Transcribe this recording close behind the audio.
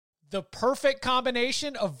The perfect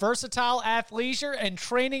combination of versatile athleisure and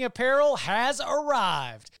training apparel has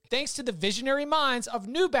arrived. Thanks to the visionary minds of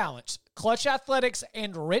New Balance, Clutch Athletics,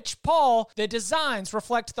 and Rich Paul, the designs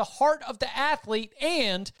reflect the heart of the athlete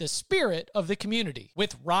and the spirit of the community.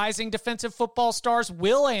 With rising defensive football stars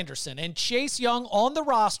Will Anderson and Chase Young on the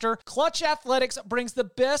roster, Clutch Athletics brings the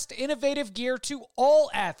best innovative gear to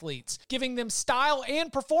all athletes, giving them style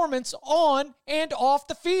and performance on and off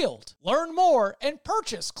the field. Learn more and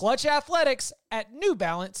purchase Clutch Athletics at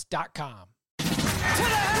newbalance.com. This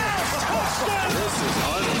is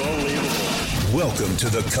unbelievable. Welcome to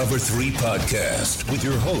the Cover 3 podcast with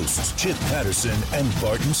your hosts, Chip Patterson and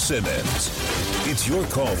Barton Simmons. It's your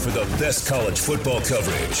call for the best college football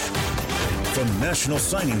coverage. From National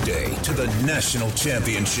Signing Day to the National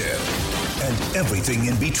Championship and everything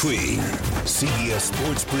in between, CBS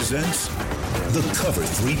Sports presents the Cover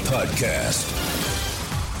 3 podcast.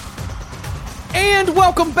 And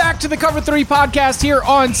welcome back to the Cover 3 podcast here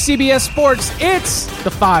on CBS Sports. It's the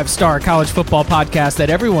 5-star college football podcast that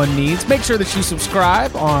everyone needs. Make sure that you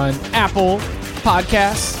subscribe on Apple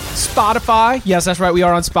Podcasts, Spotify. Yes, that's right. We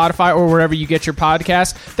are on Spotify or wherever you get your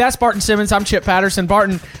podcasts. That's Barton Simmons. I'm Chip Patterson.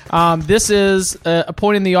 Barton, this is a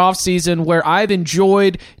point in the offseason where I've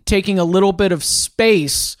enjoyed taking a little bit of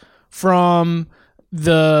space from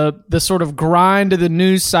the sort of grind of the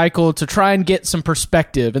news cycle to try and get some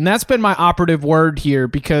perspective. And that's been my operative word here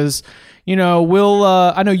because, you know,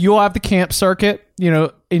 I know you'll have the camp circuit, you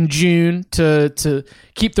know, in June to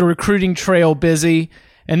keep the recruiting trail busy.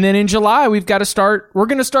 And then in July, we're going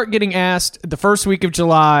to start getting asked the first week of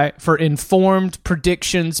July for informed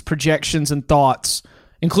predictions, projections, and thoughts,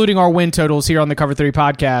 including our win totals here on the Cover 3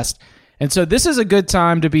 podcast. And so this is a good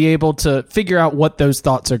time to be able to figure out what those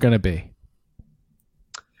thoughts are going to be.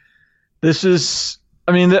 This is,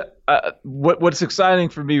 I mean, what's exciting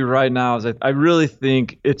for me right now is I really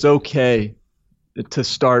think it's okay to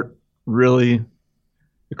start really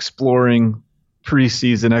exploring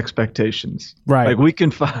preseason expectations. Right. Like we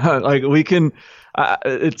can find,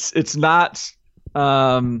 it's not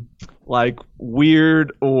like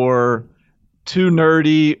weird or too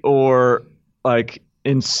nerdy or like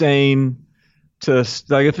insane to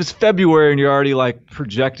like if it's February and you're already like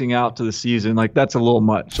projecting out to the season, like that's a little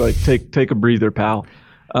much. Like take a breather, pal.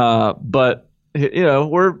 But you know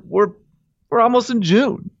we're almost in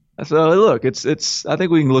June, so look, it's I think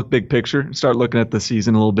we can look big picture and start looking at the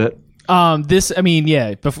season a little bit.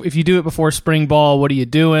 If you do it before spring ball, what are you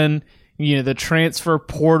doing? You know, the transfer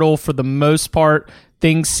portal for the most part,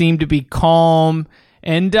 things seem to be calm,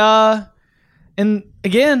 and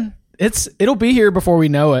again, it'll be here before we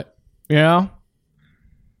know it. You know.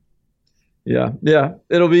 Yeah,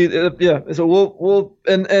 it'll be, So we'll,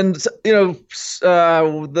 and you know,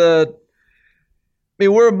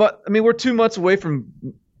 we're 2 months away from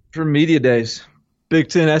media days. Big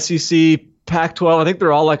Ten, SEC, Pac-12. I think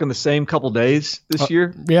they're all like on the same couple days this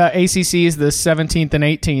year. Yeah, ACC is the 17th and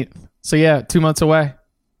 18th. So yeah, 2 months away.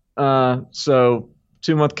 So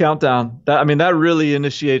 2-month countdown. That really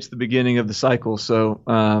initiates the beginning of the cycle. So,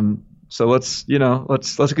 So let's get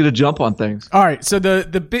a jump on things. All right. So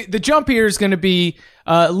the jump here is going to be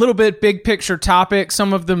a little bit big picture topic.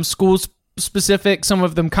 Some of them school specific, some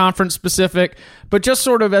of them conference specific, but just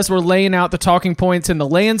sort of as we're laying out the talking points and the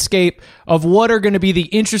landscape of what are going to be the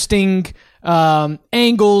interesting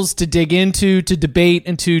angles to dig into, to debate,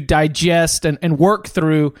 and to digest and work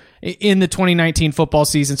through in the 2019 football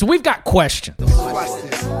season. So we've got questions.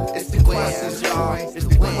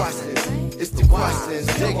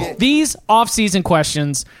 These off-season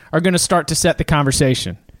questions are going to start to set the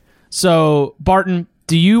conversation. So, Barton,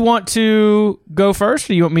 do you want to go first, or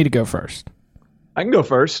do you want me to go first? I can go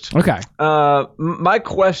first. Okay. My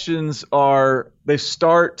questions they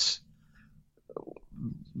start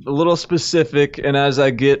a little specific, and as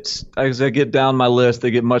I get down my list,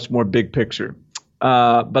 they get much more big picture.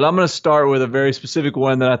 But I'm going to start with a very specific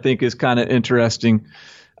one that I think is kind of interesting.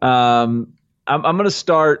 I'm going to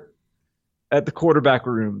start at the quarterback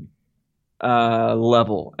room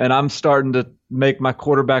level, and I'm starting to make my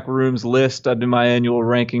quarterback rooms list. I do my annual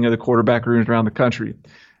ranking of the quarterback rooms around the country,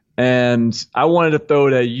 and I wanted to throw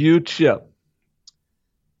it at you, Chip.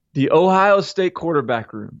 The Ohio State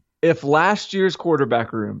quarterback room. If last year's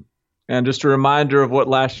quarterback room, and just a reminder of what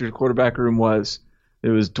last year's quarterback room was, it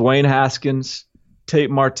was Dwayne Haskins,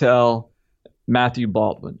 Tate Martell, Matthew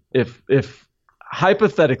Baldwin. If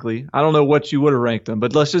hypothetically, I don't know what you would have ranked them,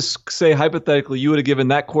 but let's just say hypothetically you would have given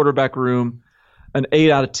that quarterback room an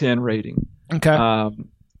 8 out of 10 rating. Okay.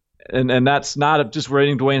 And that's not just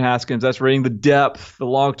rating Dwayne Haskins. That's rating the depth, the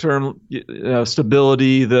long-term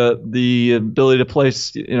stability, the ability to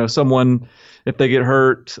place someone if they get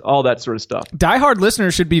hurt, all that sort of stuff. Diehard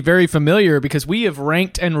listeners should be very familiar because we have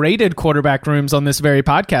ranked and rated quarterback rooms on this very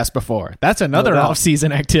podcast before. That's another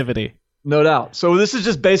off-season activity. No doubt. So this is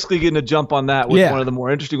just basically getting a jump on that with one of the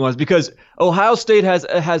more interesting ones, because Ohio State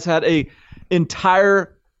has had a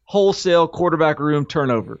entire wholesale quarterback room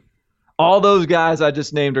turnover. All those guys I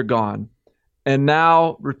just named are gone. And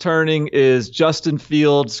now returning is Justin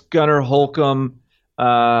Fields, Gunnar Holcomb,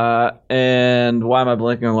 and why am I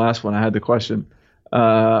blanking on the last one? I had the question.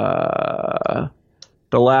 The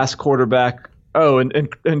last quarterback. Oh,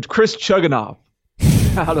 and Chris Chugunov.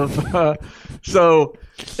 Out of so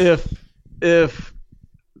if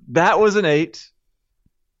that was an 8,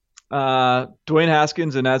 Dwayne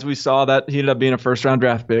Haskins, and as we saw, that he ended up being a first-round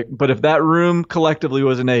draft pick. But if that room collectively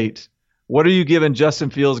was an 8, what are you giving Justin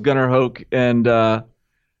Fields, Gunnar Hoke, and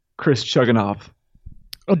Chris Chugunov?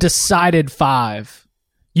 A decided 5.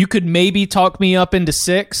 You could maybe talk me up into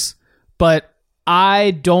 6, but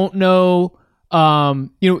I don't know.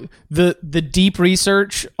 The deep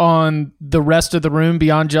research on the rest of the room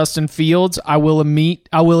beyond Justin Fields, I will admit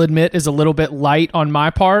is a little bit light on my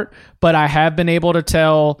part, but I have been able to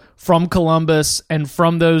tell from Columbus and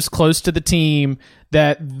from those close to the team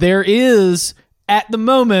that there is at the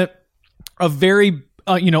moment a very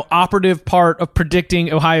operative part of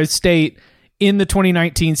predicting Ohio State in the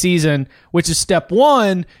 2019 season, which is step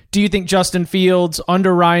 1. Do you think Justin Fields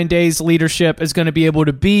under Ryan Day's leadership is going to be able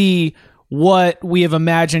to be what we have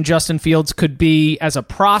imagined Justin Fields could be as a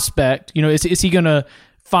prospect? Is he going to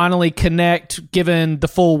finally connect given the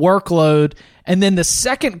full workload? And then the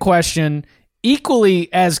second question,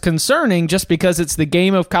 equally as concerning, just because it's the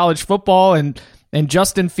game of college football, and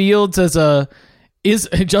Justin Fields is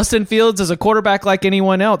Justin Fields as a quarterback like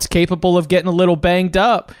anyone else, capable of getting a little banged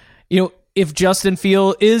up. If Justin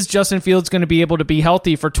Fields going to be able to be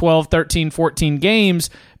healthy for 12, 13, 14 games?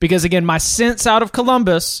 Because again, my sense out of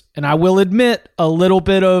Columbus, and I will admit a little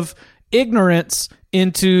bit of ignorance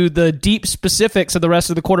into the deep specifics of the rest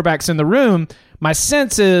of the quarterbacks in the room, my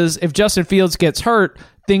sense is if Justin Fields gets hurt,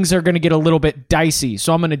 things are going to get a little bit dicey.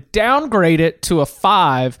 So I'm going to downgrade it to a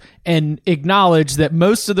 5 and acknowledge that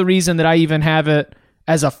most of the reason that I even have it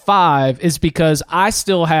as a 5 is because I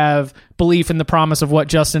still have belief in the promise of what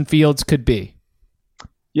Justin Fields could be.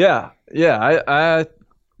 Yeah. I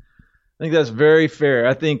think that's very fair.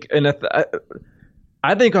 I think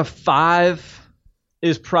a 5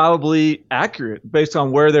 is probably accurate based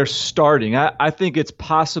on where they're starting. I think it's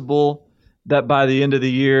possible that by the end of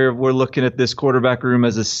the year we're looking at this quarterback room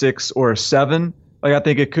as a 6 or a 7. Like I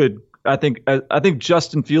think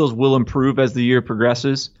Justin Fields will improve as the year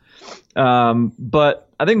progresses. But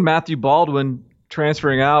I think Matthew Baldwin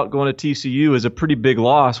transferring out, going to TCU, is a pretty big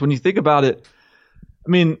loss. When you think about it, I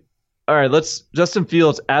mean, all right, Justin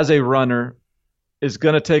Fields as a runner is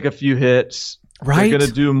going to take a few hits. Right. They're going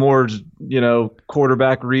to do more,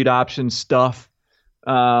 quarterback read option stuff.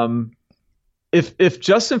 If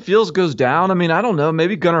Justin Fields goes down, I mean, I don't know,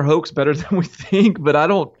 maybe Gunnar Hoke's better than we think, but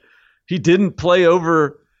he didn't play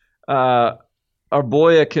over our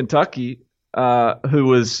boy at Kentucky, who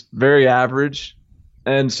was very average.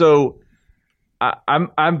 And so I'm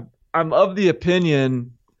of the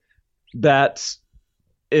opinion that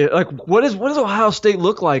what does Ohio State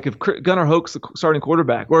look like if Gunnar Hoke's the starting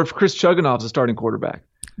quarterback, or if Chris Chugunov's the starting quarterback?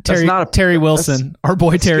 Terry Wilson, our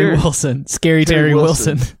boy Terry Wilson, scary Terry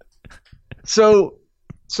Wilson. So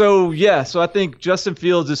I think Justin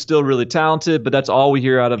Fields is still really talented, but that's all we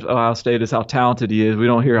hear out of Ohio State is how talented he is. We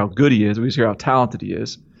don't hear how good he is. We just hear how talented he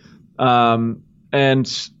is. And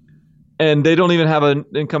they don't even have an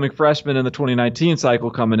incoming freshman in the 2019 cycle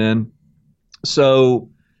coming in. So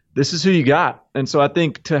this is who you got. And so I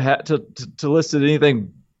think to list it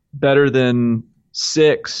anything better than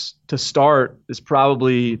 6 to start is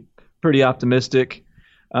probably pretty optimistic.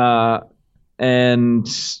 And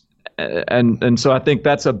so I think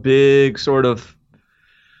that's a big sort of,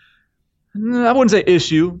 I wouldn't say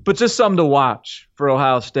issue, but just something to watch for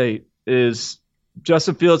Ohio State is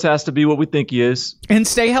Justin Fields has to be what we think he is and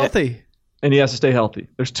stay healthy. And he has to stay healthy.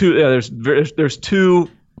 There's two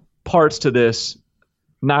parts to this,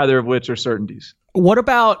 neither of which are certainties. What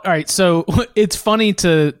about, all right, so it's funny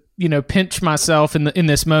to, pinch myself in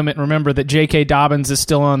this moment and remember that J.K. Dobbins is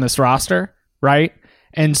still on this roster, right?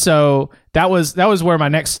 And so that was where my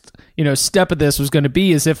next, step of this was going to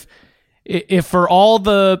be, is if for all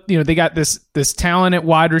the, they got this talent at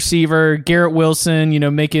wide receiver, Garrett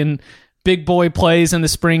Wilson, making big boy plays in the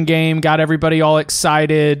spring game, got everybody all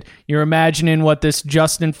excited. You're imagining what this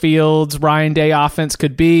Justin Fields, Ryan Day offense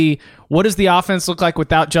could be. What does the offense look like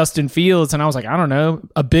without Justin Fields? And I was like, I don't know,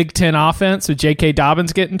 a Big Ten offense with J.K.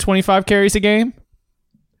 Dobbins getting 25 carries a game?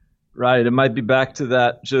 Right. It might be back to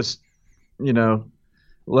that just,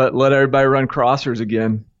 let everybody run crossers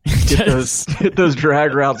again. Get those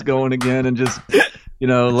drag routes going again and just,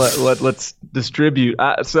 let's distribute.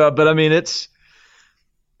 But I mean, it's,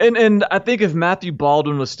 and I think if Matthew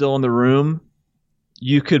Baldwin was still in the room,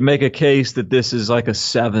 you could make a case that this is like a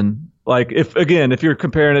 7. Like if you're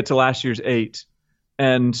comparing it to last year's 8,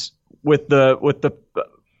 and with the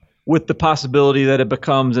possibility that it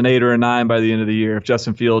becomes an 8 or a 9 by the end of the year if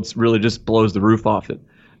Justin Fields really just blows the roof off it,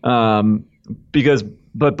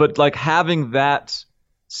 but like having that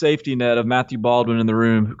safety net of Matthew Baldwin in the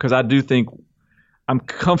room, because I do think I'm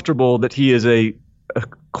comfortable that he is a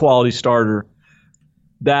quality starter.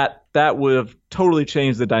 That would have totally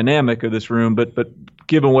changed the dynamic of this room, but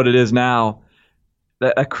given what it is now,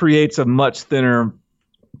 that creates a much thinner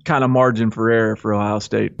kind of margin for error for Ohio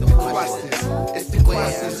State. All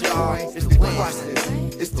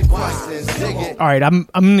right, I'm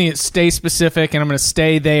going to stay specific, and I'm going to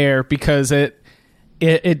stay there because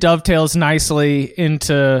it dovetails nicely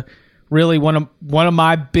into really one of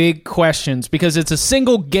my big questions, because it's a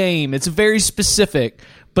single game. It's very specific,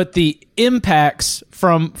 but the impacts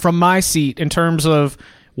from my seat in terms of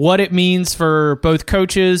what it means for both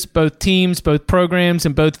coaches, both teams, both programs,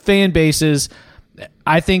 and both fan bases,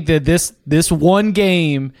 I think that this one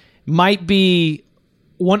game might be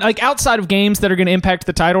one, like outside of games that are going to impact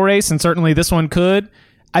the title race, and certainly this one could.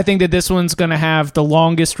 I think that this one's going to have the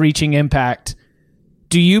longest reaching impact.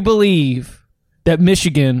 Do you believe that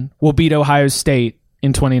Michigan will beat Ohio State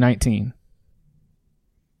in 2019?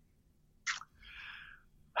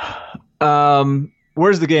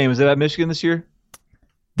 Where's the game? Is it at Michigan this year?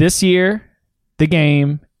 This year, the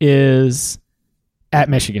game is at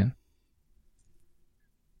Michigan.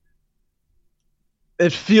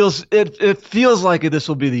 It feels like this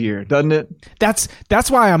will be the year, doesn't it? That's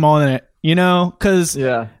why I'm on it, because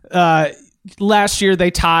last year they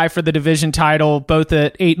tie for the division title, both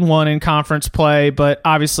at 8-1 in conference play, but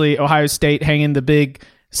obviously Ohio State hanging the big,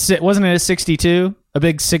 wasn't it a 62? A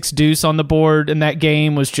big 6 deuce on the board, and that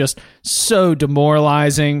game was just so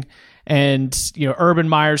demoralizing. And Urban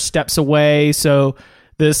Meyer steps away, so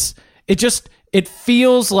it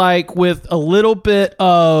feels like with a little bit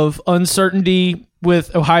of uncertainty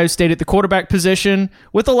with Ohio State at the quarterback position,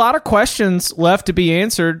 with a lot of questions left to be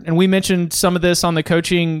answered. And we mentioned some of this on the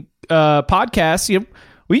coaching podcast.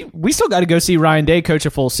 We still got to go see Ryan Day coach a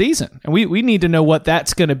full season, and we need to know what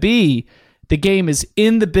that's going to be. The game is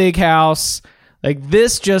in the big house. Like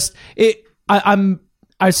this,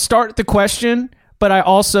 I start the question, but I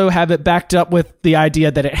also have it backed up with the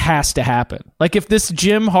idea that it has to happen. Like if this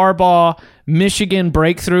Jim Harbaugh Michigan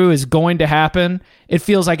breakthrough is going to happen, it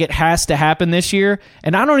feels like it has to happen this year.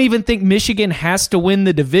 And I don't even think Michigan has to win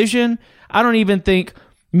the division. I don't even think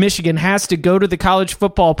Michigan has to go to the college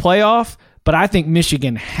football playoff, but I think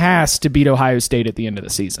Michigan has to beat Ohio State at the end of the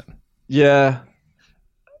season. Yeah.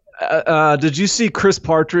 Did you see Chris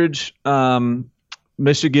Partridge,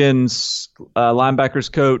 Michigan's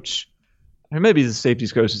linebackers coach? Or maybe he's the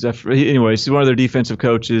safeties coach. Anyways, he's one of their defensive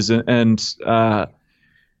coaches, and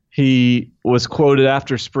he was quoted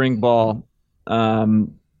after spring ball.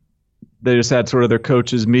 They just had sort of their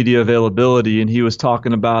coach's media availability, and he was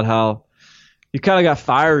talking about how he kind of got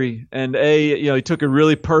fiery, and he took it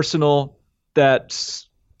really personal that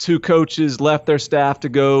 2 coaches left their staff to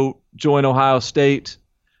go join Ohio State.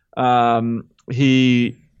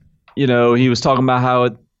 He was talking about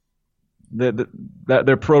how that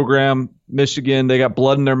their program, Michigan, they got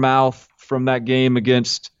blood in their mouth from that game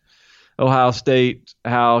against Ohio State,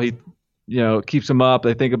 how he, keeps them up.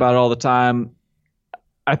 They think about it all the time.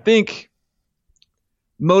 I think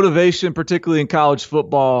motivation, particularly in college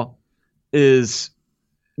football, is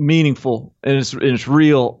meaningful and it's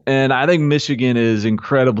real. And I think Michigan is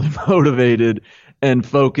incredibly motivated and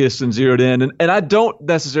focused and zeroed in. And I don't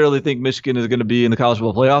necessarily think Michigan is going to be in the college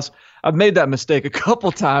football playoffs. I've made that mistake a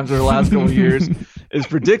couple times over the last couple of years, is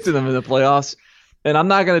predicting them in the playoffs. And I'm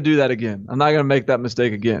not going to do that again. I'm not going to make that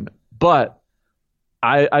mistake again. But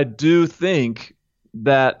I do think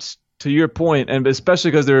that, to your point, and especially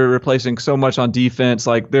because they're replacing so much on defense,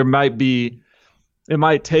 like it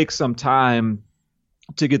might take some time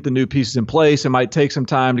to get the new pieces in place. It might take some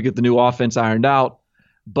time to get the new offense ironed out.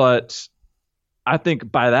 But I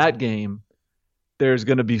think by that game, there's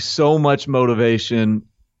going to be so much motivation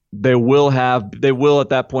they will at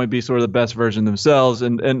that point be sort of the best version themselves.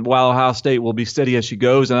 And while Ohio State will be steady as she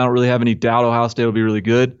goes, and I don't really have any doubt Ohio State will be really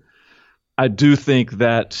good, I do think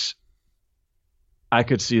that I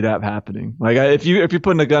could see that happening. Like if you're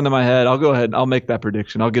putting a gun to my head, I'll go ahead and I'll make that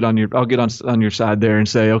prediction. I'll get on your side there and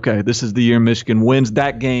say, okay, this is the year Michigan wins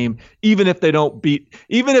that game, even if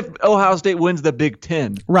Ohio State wins the Big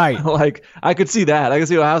Ten. Right. Like I could see that. I could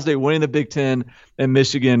see Ohio State winning the Big Ten and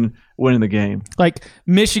Michigan winning the game. Like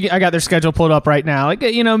Michigan, I got their schedule pulled up right now. Like,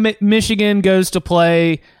 you know, Michigan goes to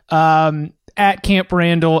play at Camp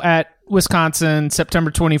Randall at Wisconsin, September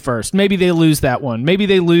 21st. Maybe they lose that one. Maybe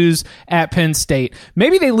they lose at Penn State.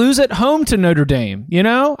 Maybe they lose at home to Notre Dame. You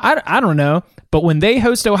know, I don't know. But when they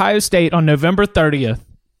host Ohio State on November 30th,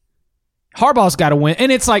 Harbaugh's got to win.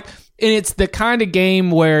 And it's the kind of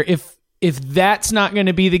game where if that's not going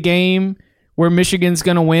to be the game where Michigan's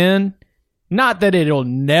going to win, not that it'll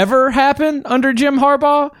never happen under Jim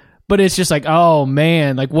Harbaugh, but it's just like, oh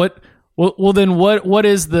man, like what? Well, then what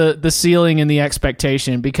is the ceiling and the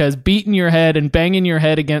expectation? Because beating your head and banging your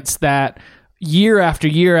head against that year after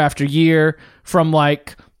year after year, from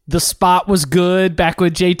like the spot was good back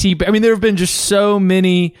with JT. I mean, there have been just so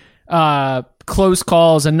many close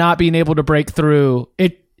calls and not being able to break through.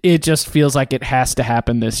 It just feels like it has to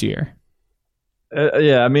happen this year.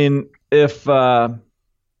 Yeah, I mean, if it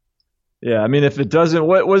doesn't,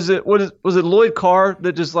 what was it Lloyd Carr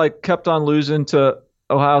that just like kept on losing to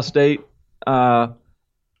Ohio State, and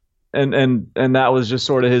that was just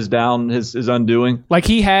sort of his undoing. Like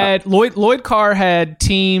he had Lloyd Carr had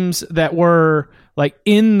teams that were like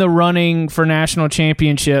in the running for national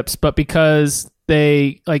championships, but because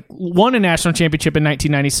they like won a national championship in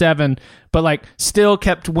 1997, but like still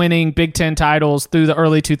kept winning Big Ten titles through the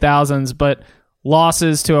early 2000s, but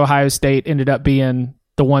losses to Ohio State ended up being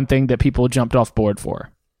the one thing that people jumped off board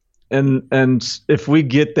for. And if we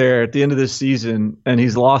get there at the end of this season and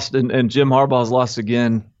he's lost and Jim Harbaugh's lost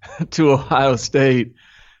again to Ohio State,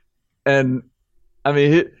 and I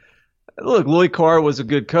mean, look, Lloyd Carr was a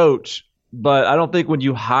good coach, but I don't think when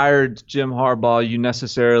you hired Jim Harbaugh, you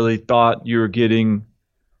necessarily thought you were getting.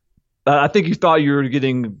 I think you thought you were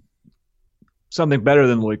getting something better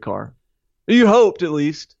than Lloyd Carr. You hoped at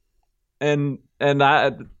least, and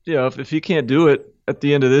I, you know, if he can't do it at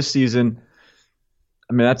the end of this season,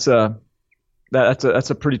 I mean, that's a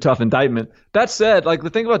pretty tough indictment. That said, like the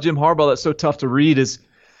thing about Jim Harbaugh that's so tough to read is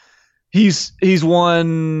he's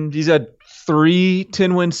had 3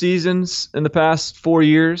 10-win seasons in the past 4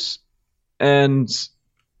 years, and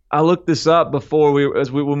I looked this up before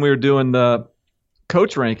when we were doing the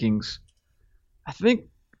coach rankings. I mean,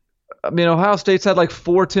 Ohio State's had like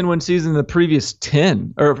 4 10-win seasons in the previous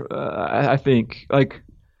 10, or I think like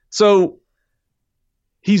so.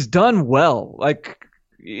 He's done well, like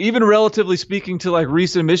even relatively speaking to like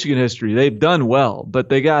recent Michigan history, they've done well, but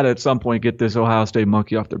they got to at some point get this Ohio State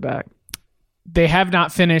monkey off their back. They have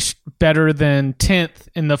not finished better than 10th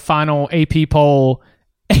in the final AP poll.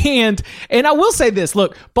 And I will say this,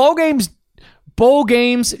 look, bowl games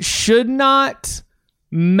should not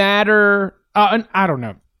matter. I don't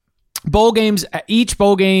know. Each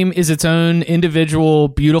bowl game is its own individual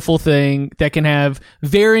beautiful thing that can have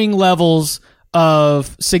varying levels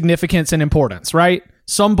of significance and importance, right?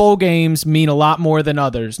 Some bowl games mean a lot more than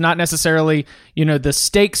others. Not necessarily, you know, the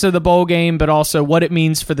stakes of the bowl game, but also what it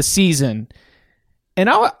means for the season. And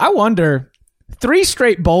I wonder, 3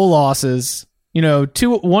 straight bowl losses, you know,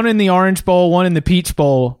 1 in the Orange Bowl, 1 in the Peach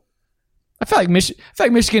Bowl. I feel like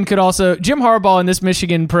Michigan could also, Jim Harbaugh and this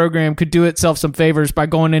Michigan program could do itself some favors by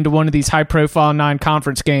going into one of these high-profile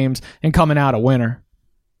non-conference games and coming out a winner.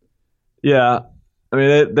 Yeah. I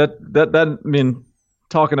mean, that I mean,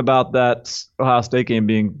 talking about that Ohio State game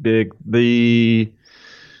being big, the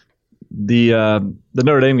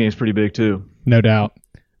Notre Dame game is pretty big too. No doubt.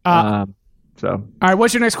 So, all right,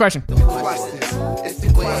 what's your next question?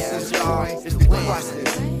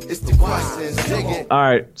 All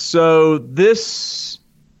right, so this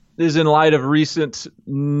is in light of recent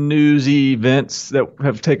newsy events that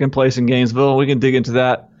have taken place in Gainesville. We can dig into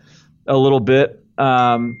that a little bit,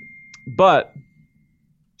 but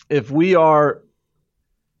if you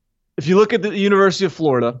look at the University of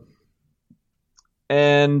Florida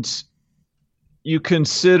and you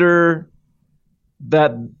consider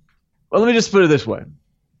that, well, let me just put it this way.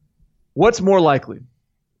 What's more likely?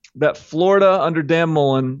 That Florida under Dan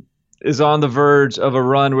Mullen is on the verge of a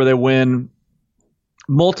run where they win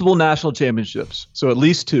multiple national championships, so at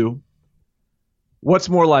least 2. What's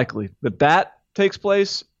more likely? That takes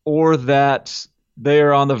place, or that they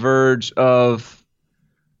are on the verge of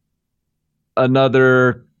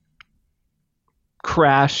another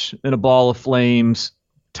crash in a ball of flames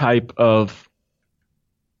type of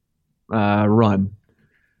run.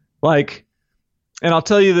 Like, and I'll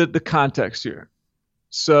tell you the context here.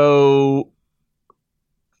 So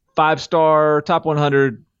 5-star, top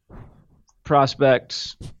 100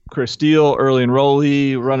 prospects, Chris Steele, early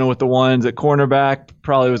enrollee, running with the ones at cornerback.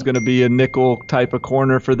 Probably was going to be a nickel type of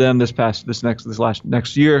corner for them this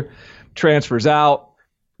next year. Transfers out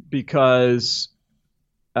because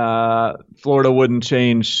Florida wouldn't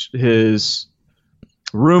change his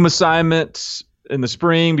room assignment in the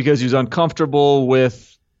spring because he was uncomfortable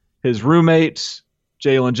with his roommates,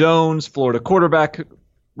 Jalen Jones, Florida quarterback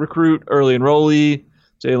recruit, early enrollee.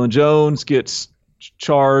 Jalen Jones gets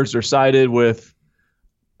charged or cited with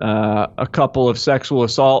a couple of sexual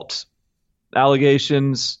assault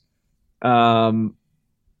allegations. And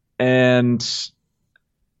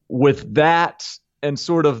with that and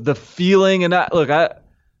sort of the feeling and that, look,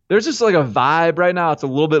 there's just like a vibe right now. It's a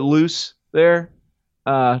little bit loose there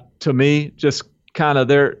to me. Just kind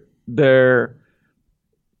of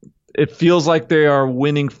it feels like they are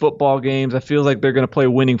winning football games. I feel like they're going to play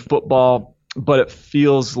winning football, but it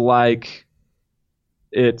feels like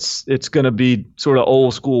it's going to be sort of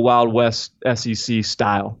old school Wild West SEC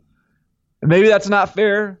style. And maybe that's not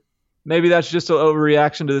fair. Maybe that's just an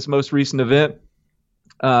overreaction to this most recent event.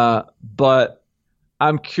 But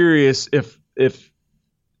I'm curious if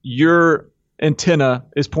your antenna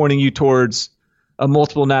is pointing you towards a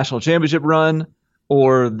multiple national championship run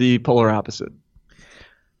or the polar opposite.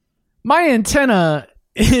 My antenna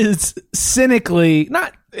is cynically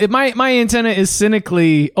my antenna is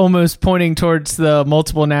cynically almost pointing towards the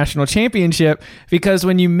multiple national championship, because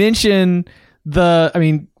when you mention all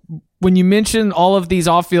of these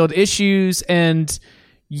off-field issues, and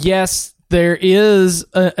yes, there is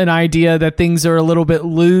an idea that things are a little bit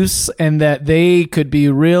loose and that they could be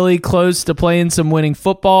really close to playing some winning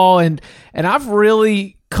football, and I've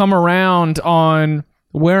really come around on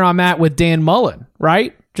where I'm at with Dan Mullen,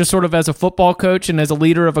 right? Just sort of as a football coach and as a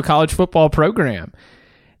leader of a college football program.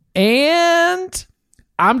 And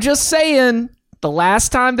I'm just saying, the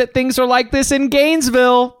last time that things were like this in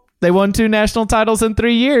Gainesville, they won 2 national titles in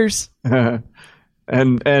 3 years. And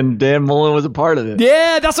Dan Mullen was a part of it.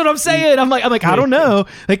 Yeah, that's what I'm saying. I'm like, I don't know.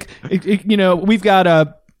 Like, we've got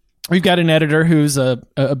an editor who's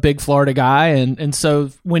a big Florida guy, and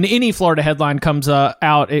so when any Florida headline comes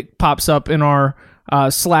out, it pops up in our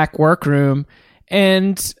Slack workroom.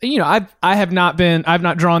 And I've not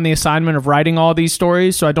drawn the assignment of writing all these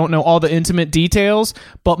stories, so I don't know all the intimate details.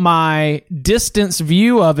 But my distance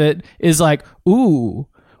view of it is like, ooh,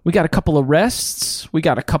 we got a couple of arrests, we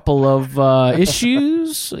got a couple of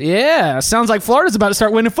issues. Yeah, sounds like Florida's about to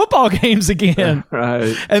start winning football games again.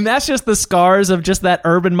 Right. And that's just the scars of just that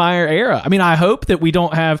Urban Meyer era. I mean, I hope that we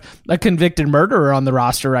don't have a convicted murderer on the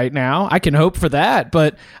roster right now. I can hope for that,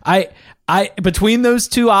 but I between those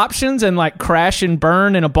two options and like crash and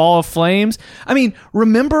burn in a ball of flames. I mean,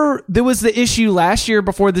 remember there was the issue last year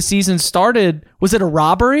before the season started. Was it a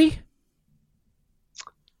robbery?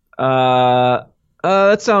 That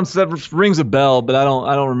rings a bell, but I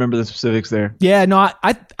don't remember the specifics there. Yeah, no,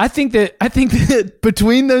 I think that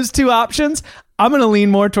between those two options, I'm going to lean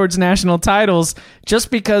more towards national titles,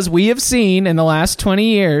 just because we have seen in the last 20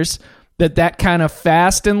 years that kind of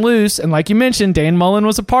fast and loose, and like you mentioned, Dan Mullen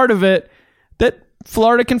was a part of it, that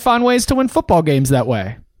Florida can find ways to win football games that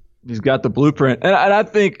way. He's got the blueprint. And I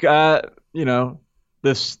think,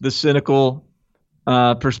 this cynical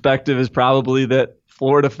perspective is probably that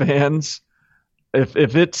Florida fans, if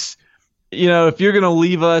it's, if you're going to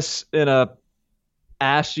leave us in a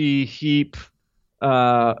ashy heap,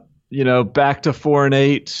 back to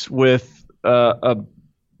 4-8 with a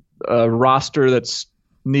roster that's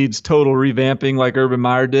needs total revamping like Urban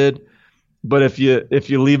Meyer did. But if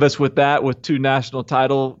you leave us with that, with 2 national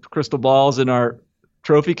title crystal balls in our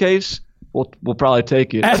trophy case, we'll probably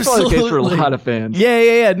take it. That's probably the case for a lot of fans.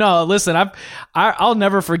 Yeah. No, listen, I'll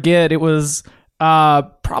never forget. It was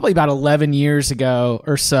probably about 11 years ago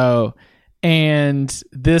or so, and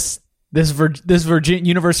this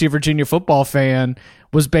University of Virginia football fan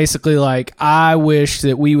was basically like, I wish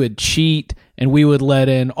that we would cheat and we would let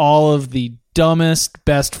in all of the dumbest,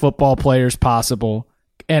 best football players possible,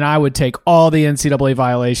 and I would take all the NCAA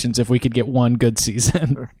violations if we could get one good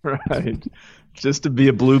season. Right. Just to be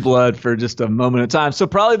a blue blood for just a moment of time. So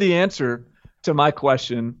probably the answer to my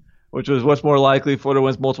question, which was what's more likely, Florida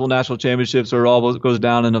wins multiple national championships or all goes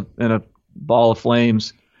down in a ball of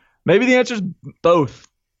flames. Maybe the answer is both.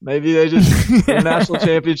 Maybe they just win a national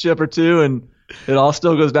championship or 2 and it all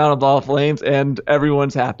still goes down in a ball of flames and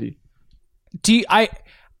everyone's happy.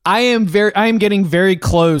 I am getting very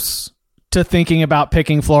close to thinking about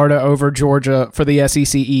picking Florida over Georgia for the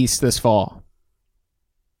SEC East this fall?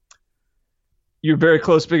 You're very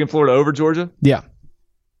close to picking Florida over Georgia? Yeah.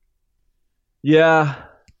 Yeah.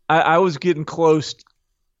 I was getting close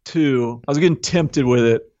to. I was getting tempted with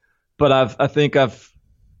it, but I think I've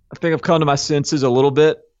come to my senses a little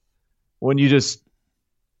bit when you just,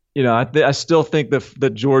 I still think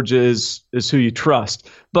that Georgia is who you trust.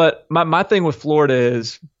 But my thing with Florida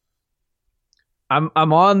is I'm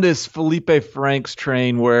on this Felipe Franks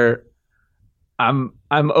train where I'm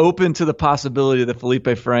open to the possibility that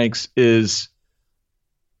Felipe Franks is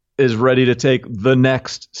ready to take the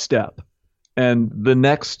next step. And the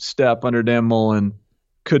next step under Dan Mullen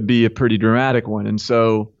could be a pretty dramatic one. And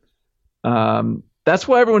so that's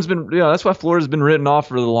why everyone's been, that's why Florida's been written off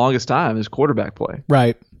for the longest time is quarterback play.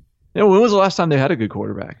 Right. When was the last time they had a good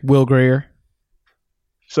quarterback? Will Grier.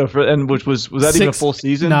 So was that even a full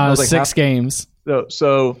season? No, it was like 6 games.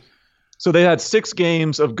 So they had 6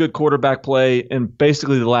 games of good quarterback play in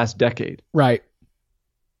basically the last decade. Right.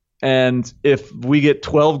 And if we get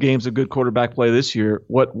 12 games of good quarterback play this year,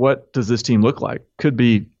 what does this team look like? Could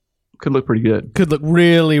look pretty good. Could look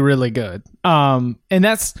really, really good. And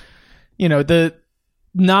that's, the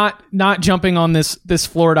not jumping on this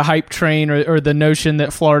Florida hype train or the notion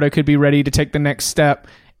that Florida could be ready to take the next step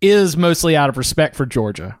is mostly out of respect for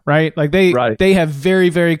Georgia, right? Like they have very,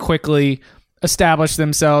 very quickly established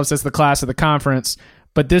themselves as the class of the conference,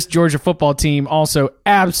 but this Georgia football team also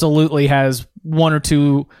absolutely has one or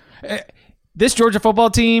two. This Georgia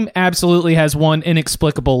football team absolutely has one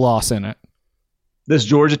inexplicable loss in it. This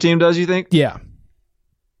Georgia team does, you think? Yeah.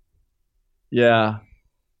 Yeah.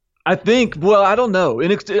 I think, I don't know.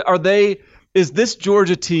 Is this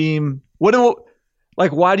Georgia team,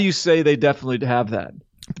 why do you say they definitely have that?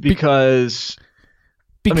 Because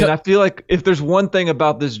I feel like if there's one thing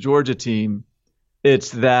about this Georgia team,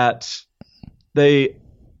 it's that they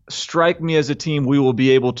strike me as a team we will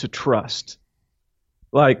be able to trust.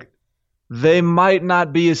 Like, they might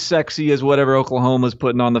not be as sexy as whatever Oklahoma's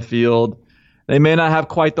putting on the field. They may not have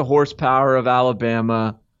quite the horsepower of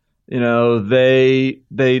Alabama. They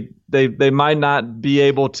might not be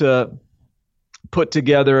able to put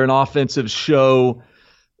together an offensive show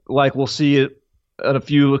like we'll see it at a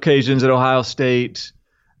few occasions at Ohio State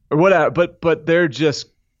or whatever. But they've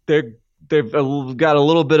got a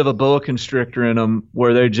little bit of a boa constrictor in them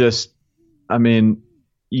where they're just, boa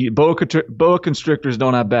constrictors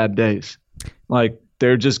don't have bad days. Like,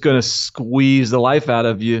 they're just going to squeeze the life out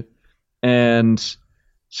of you, and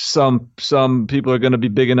some people are going to be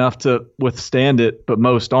big enough to withstand it, but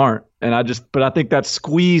most aren't. And I think that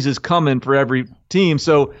squeeze is coming for every team.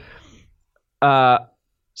 So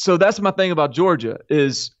that's my thing about Georgia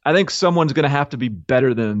is I think someone's going to have to be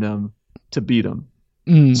better than them to beat them.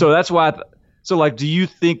 Mm. So that's why. Do you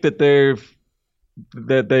think that they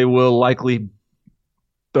will likely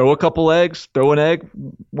throw an egg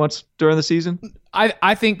once during the season?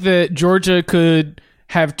 I think that Georgia could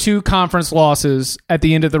have 2 conference losses at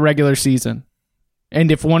the end of the regular season.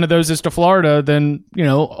 And if one of those is to Florida, then,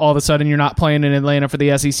 all of a sudden you're not playing in Atlanta for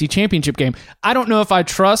the SEC championship game. I don't know if I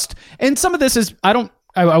trust, and some of this is, I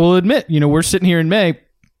will admit, we're sitting here in May.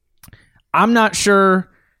 I'm not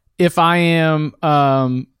sure if I am,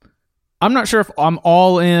 I'm not sure if I'm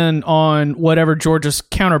all in on whatever Georgia's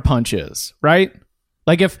counterpunch is, right?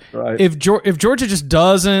 Like if Georgia just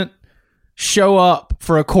doesn't show up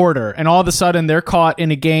for a quarter and all of a sudden they're caught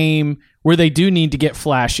in a game where they do need to get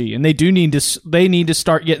flashy and they need to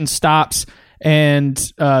start getting stops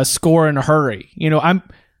and score in a hurry.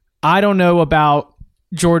 I don't know about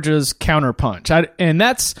Georgia's counterpunch. And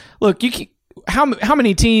that's, look, how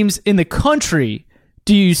many teams in the country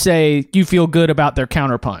do you say you feel good about their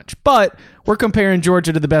counterpunch? But we're comparing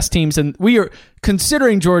Georgia to the best teams, and we are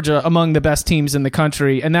considering Georgia among the best teams in the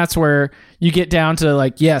country, and that's where you get down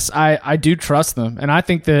to, yes, I do trust them. And I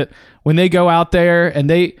think that when they go out there and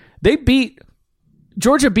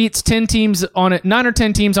Georgia beats 9 or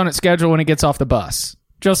 10 teams on its schedule when it gets off the bus.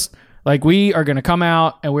 Just like, we are going to come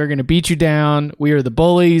out and we're going to beat you down. We are the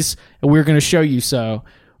bullies, and we're going to show you so.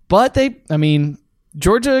 But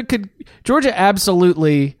Georgia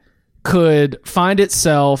absolutely could find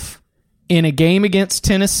itself in a game against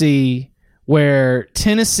Tennessee where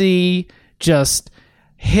Tennessee just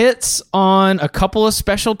hits on a couple of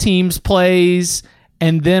special teams plays,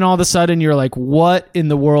 and then all of a sudden you're like, what in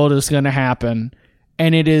the world is going to happen?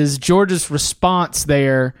 And it is Georgia's response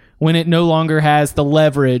there when it no longer has the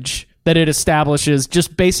leverage that it establishes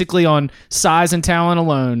just basically on size and talent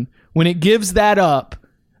alone. When it gives that up,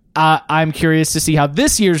 I'm curious to see how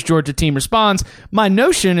this year's Georgia team responds. My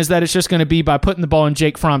notion is that it's just going to be by putting the ball in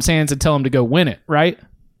Jake Fromm's hands and tell him to go win it, right?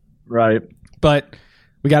 Right. But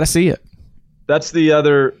we got to see it. That's the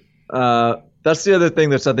other thing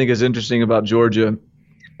that's I think is interesting about Georgia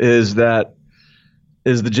is the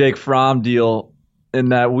Jake Fromm deal, in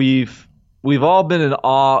that we've all been in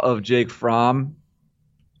awe of Jake Fromm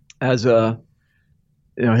as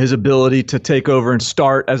his ability to take over and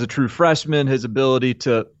start as a true freshman, his ability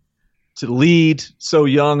to lead so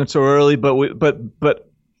young and so early. But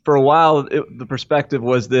for a while, the perspective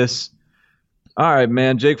was this: all right,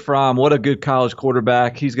 man, Jake Fromm, what a good college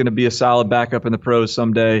quarterback. He's going to be a solid backup in the pros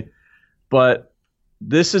someday. But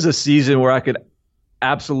this is a season where I could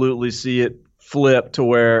absolutely see it flip to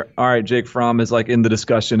where, all right, Jake Fromm is like in the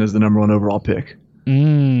discussion as the number 1 overall pick.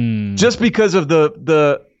 Just because of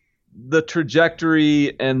the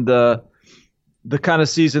trajectory and the kind of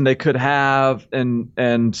season they could have, and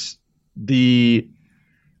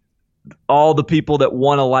all the people that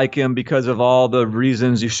want to like him because of all the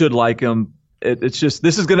reasons you should like him. It's just,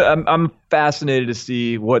 I'm fascinated to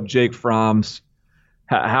see what Jake Fromm's,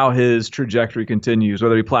 how his trajectory continues,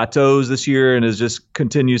 whether he plateaus this year and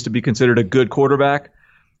continues to be considered a good quarterback,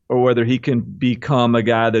 or whether he can become a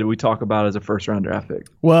guy that we talk about as a first-round draft pick.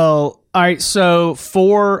 Well, all right, so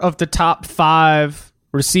 4 of the top 5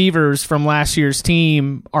 receivers from last year's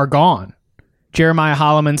team are gone. Jeremiah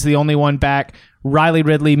Holloman's the only one back. Riley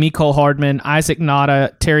Ridley, Mecole Hardman, Isaac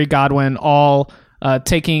Nada, Terry Godwin, all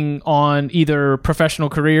taking on either professional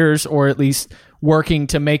careers or at least working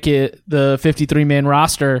to make it the 53-man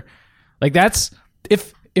roster. Like, that's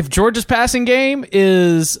if Georgia's passing game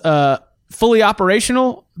is fully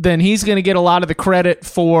operational, then he's going to get a lot of the credit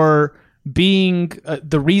for being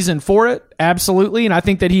the reason for it. Absolutely. And I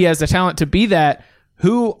think that he has the talent to be that.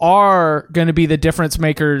 Who are going to be the difference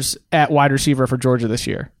makers at wide receiver for Georgia this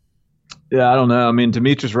year? Yeah, I don't know. I mean,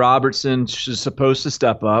 Demetrius Robertson is supposed to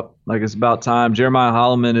step up. Like, it's about time. Jeremiah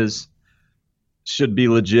Holloman should be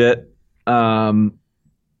legit. Tyler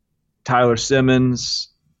Simmons.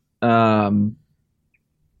 I mean,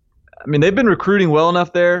 they've been recruiting well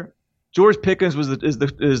enough there. George Pickens is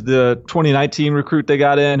the 2019 recruit they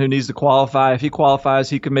got in, who needs to qualify. If he qualifies,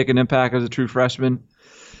 he could make an impact as a true freshman.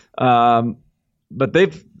 But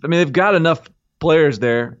they've got enough players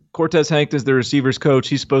there. Cortez Hankton is the receivers coach.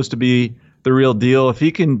 He's supposed to be the real deal. If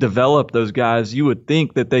he can develop those guys, you would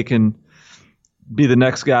think that they can be the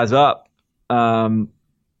next guys up. But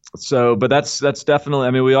that's definitely,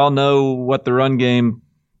 I mean, we all know what the run game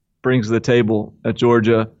brings to the table at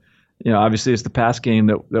Georgia. You know, obviously it's the pass game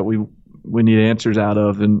that we need answers out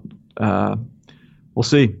of, and we'll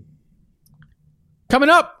see. Coming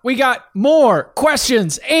up, we got more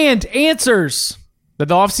questions and answers.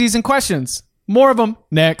 The off-season questions. More of them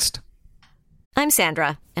next. I'm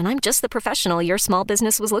Sandra, and I'm just the professional your small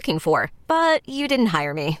business was looking for. But you didn't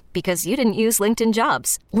hire me because you didn't use LinkedIn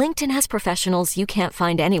Jobs. LinkedIn has professionals you can't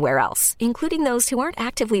find anywhere else, including those who aren't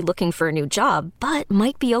actively looking for a new job, but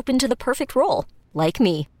might be open to the perfect role, like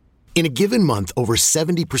me. In a given month, over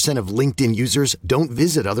 70% of LinkedIn users don't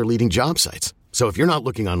visit other leading job sites. So if you're not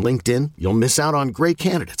looking on LinkedIn, you'll miss out on great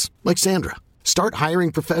candidates like Sandra. Start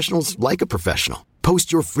hiring professionals like a professional.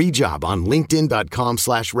 Post your free job on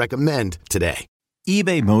linkedin.com/recommend today.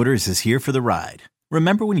 eBay Motors is here for the ride.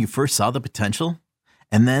 Remember when you first saw the potential?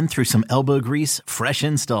 And then through some elbow grease, fresh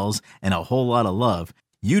installs, and a whole lot of love,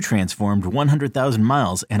 you transformed 100,000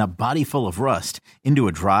 miles and a body full of rust into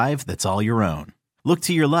a drive that's all your own. Look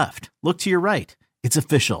to your left. Look to your right. It's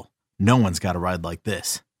official. No one's got a ride like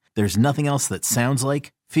this. There's nothing else that sounds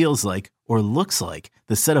like, feels like, or looks like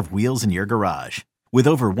the set of wheels in your garage. With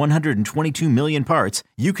over 122 million parts,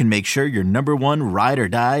 you can make sure your number one ride or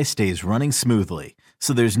die stays running smoothly,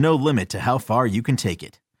 so there's no limit to how far you can take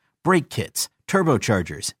it. Brake kits,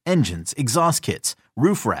 turbochargers, engines, exhaust kits,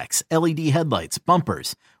 roof racks, LED headlights,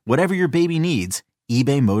 bumpers, whatever your baby needs,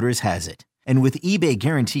 eBay Motors has it. And with eBay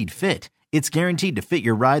Guaranteed Fit, it's guaranteed to fit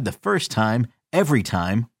your ride the first time, every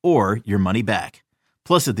time, or your money back.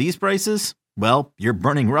 Plus, at these prices, well, you're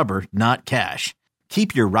burning rubber, not cash.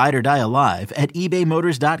 Keep your ride or die alive at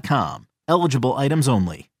ebaymotors.com. Eligible items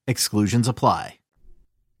only. Exclusions apply.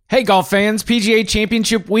 Hey, golf fans, PGA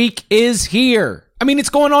Championship Week is here. I mean, it's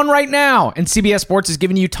going on right now, and CBS Sports is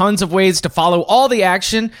giving you tons of ways to follow all the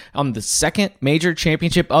action on the second major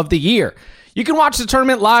championship of the year. You can watch the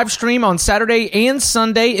tournament live stream on Saturday and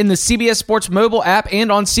Sunday in the CBS Sports mobile app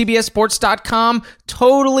and on CBSSports.com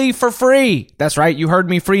totally for free. That's right, you heard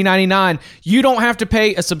me, free 99. You don't have to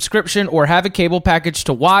pay a subscription or have a cable package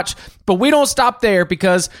to watch, but we don't stop there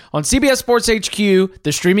because on CBS Sports HQ,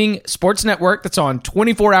 the streaming sports network that's on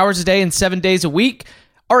 24 hours a day and 7 days a week,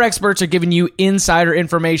 Our experts are giving you insider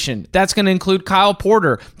information. That's going to include Kyle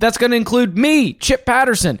Porter. That's going to include me, Chip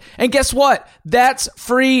Patterson. And guess what? That's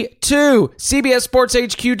free too.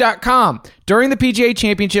 CBSSportsHQ.com. During the PGA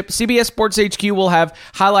Championship, CBS Sports HQ will have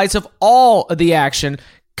highlights of all of the action.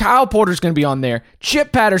 Kyle Porter's going to be on there.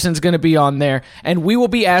 Chip Patterson's going to be on there. And we will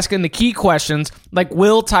be asking the key questions like,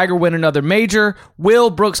 will Tiger win another major? Will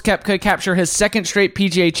Brooks Koepka capture his second straight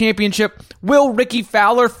PGA Championship? Will Ricky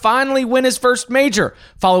Fowler finally win his first major?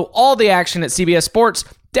 Follow all the action at CBS Sports.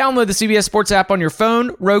 Download the CBS Sports app on your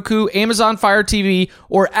phone, Roku, Amazon Fire TV,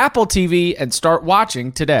 or Apple TV and start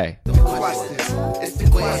watching today.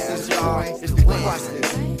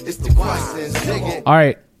 All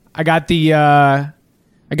right, I got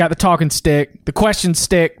the talking stick, the question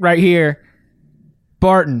stick right here.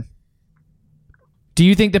 Barton, do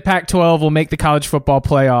you think the Pac-12 will make the college football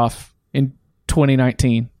playoff in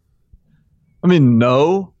 2019? I mean,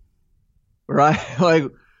 no. Right?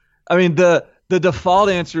 The default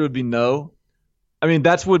answer would be no. I mean,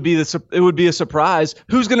 it would be a surprise.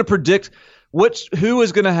 Who's going to predict who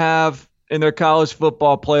is going to have in their college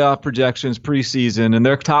football playoff projections preseason in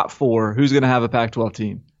their top 4? Who's going to have a Pac-12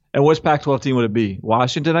 team? And which Pac-12 team would it be?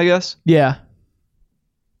 Washington, I guess? Yeah.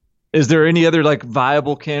 Is there any other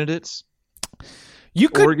viable candidates?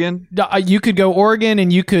 Oregon? You could go Oregon,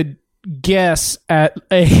 and you could guess at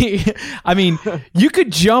a I mean, you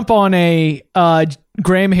could jump on a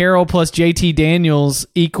Graham Harrell plus JT Daniels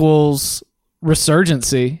equals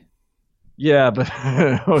resurgency. Yeah, but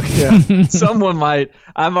someone might.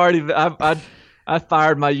 I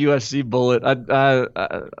fired my USC bullet.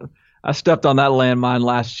 I stepped on that landmine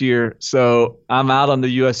last year, so I'm out on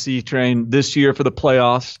the USC train this year for the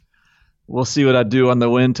playoffs. We'll see what I do on the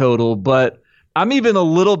win total, but I'm even a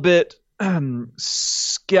little bit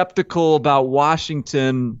skeptical about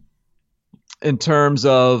Washington in terms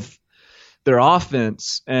of their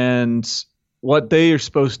offense and what they are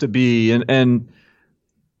supposed to be, and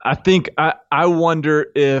I think I wonder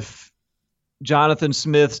if Jonathan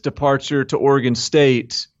Smith's departure to Oregon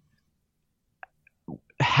State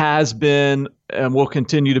has been and will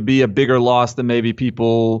continue to be a bigger loss than maybe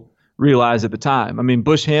people realized at the time. I mean,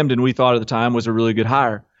 Bush Hamden, we thought at the time, was a really good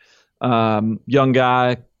hire. Young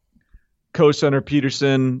guy, coached under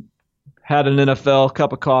Peterson, had an NFL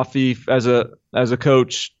cup of coffee as a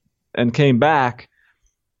coach, and came back.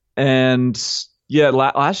 And yeah,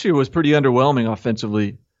 last year was pretty underwhelming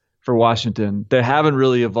offensively for Washington. They haven't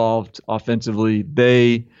really evolved offensively.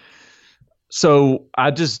 So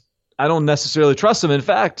I don't necessarily trust them. In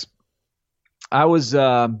fact, I was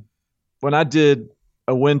when I did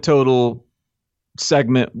a win total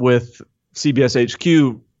segment with CBS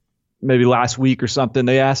HQ maybe last week or something,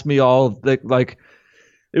 they asked me all it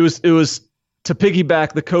was to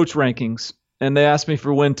piggyback the coach rankings, and they asked me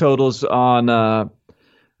for win totals on I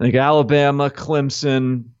think Alabama,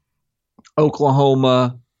 Clemson,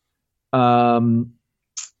 Oklahoma,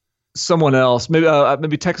 someone else,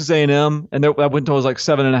 maybe Texas A&M, and that win total was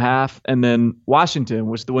 7.5, and then Washington,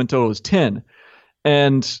 which the win total was 10.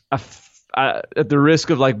 And I at the risk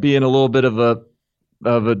of being a little bit of a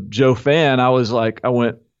Joe fan, I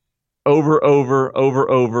went over,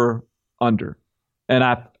 under, and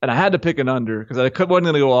I had to pick an under because I wasn't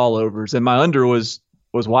going to go all overs, and my under was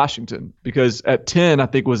Washington because at 10 I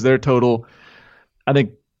think was their total. I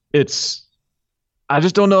think I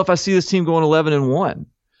just don't know if I see this team going 11-1.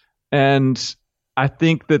 And I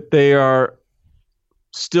think that they are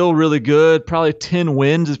still really good. Probably 10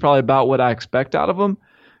 wins is probably about what I expect out of them.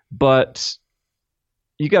 But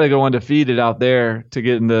you got to go undefeated out there to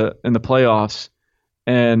get in the playoffs.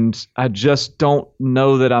 And I just don't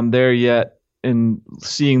know that I'm there yet in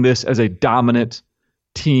seeing this as a dominant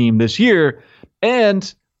team this year.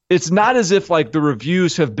 And it's not as if the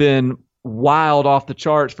reviews have been wild off the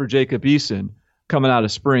charts for Jacob Eason coming out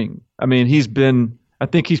of spring. I mean, I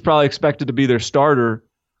think he's probably expected to be their starter,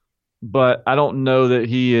 but I don't know that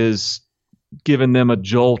he is giving them a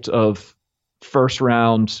jolt of first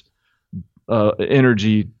round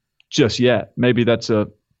energy just yet. Maybe that's a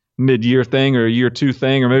mid-year thing or a year 2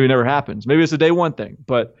 thing, or maybe it never happens. Maybe it's a day 1 thing.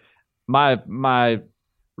 But my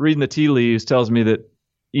reading the tea leaves tells me that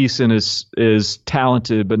Eason is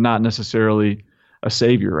talented, but not necessarily a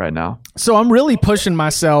savior right now. So I'm really pushing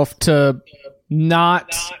myself to not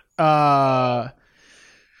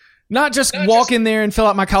just walk in there and fill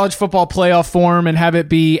out my college football playoff form and have it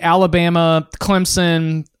be Alabama,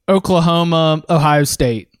 Clemson, Oklahoma, Ohio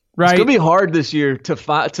State. Right? It's gonna be hard this year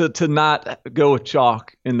to not go with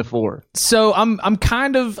chalk in the 4. So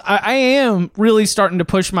I am really starting to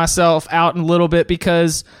push myself out a little bit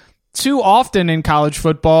because too often in college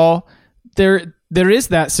football there is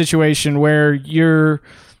that situation where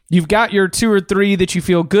you've got your 2 or 3 that you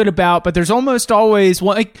feel good about, but there's almost always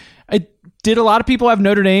one. Did a lot of people have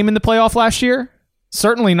Notre Dame in the playoff last year?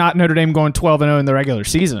 Certainly not Notre Dame going 12-0 in the regular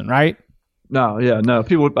season, right? No.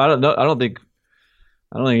 People, I don't think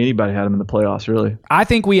anybody had them in the playoffs, really. I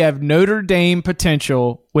think we have Notre Dame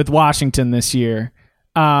potential with Washington this year.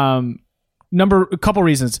 A couple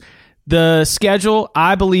reasons. The schedule,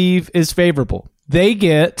 I believe, is favorable. They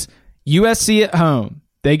get USC at home,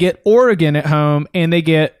 they get Oregon at home, and they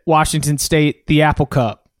get Washington State, the Apple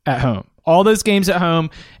Cup, at home. All those games at home,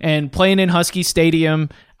 and playing in Husky Stadium.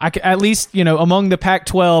 At least, among the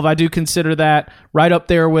Pac-12, I do consider that right up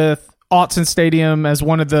there with Autzen Stadium as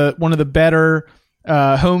one of the better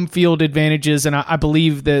home field advantages, and I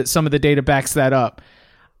believe that some of the data backs that up.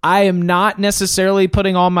 I am not necessarily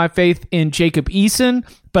putting all my faith in Jacob Eason,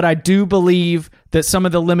 but I do believe that some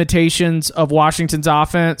of the limitations of Washington's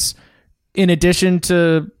offense, in addition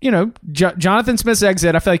to, Jonathan Smith's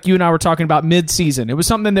exit, I feel like you and I were talking about mid-season. It was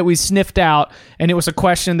something that we sniffed out, and it was a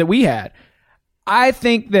question that we had. I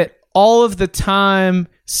think that all of the time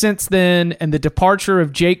since then and the departure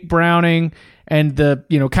of Jake Browning and the,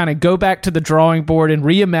 kind of go back to the drawing board and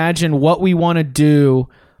reimagine what we want to do,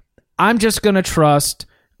 I'm just going to trust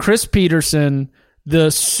Chris Peterson, the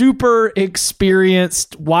super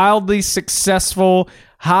experienced, wildly successful,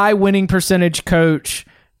 high winning percentage coach,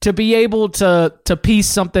 to be able to piece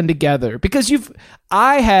something together. Because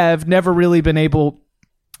I have never really been able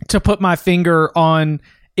to put my finger on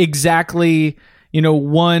exactly,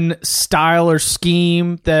 one style or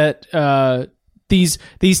scheme that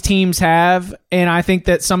these teams have, and I think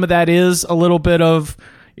that some of that is a little bit of,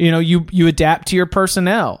 you adapt to your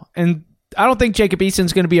personnel. And I don't think Jacob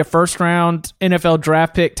Eason's going to be a first-round NFL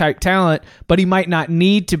draft pick type talent, but he might not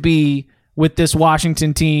need to be with this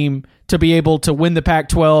Washington team to be able to win the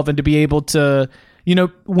Pac-12 and to be able to,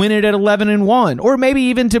 win it at 11-1, or maybe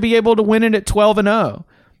even to be able to win it at 12-0.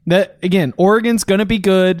 That, again, Oregon's going to be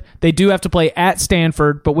good. They do have to play at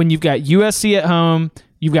Stanford, but when you've got USC at home,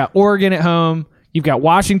 you've got Oregon at home, you've got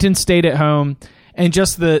Washington State at home, and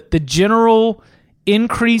just the general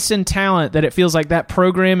increase in talent that it feels like that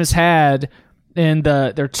program has had, and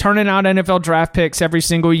they're turning out NFL draft picks every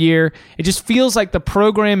single year. It just feels like the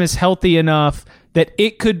program is healthy enough that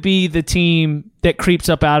it could be the team that creeps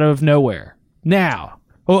up out of nowhere. Now,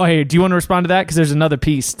 hey, do you want to respond to that? Because there's another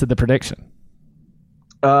piece to the prediction.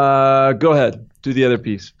 Go ahead. Do the other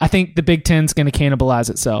piece. I think the Big Ten's going to cannibalize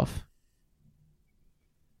itself.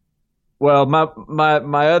 Well, my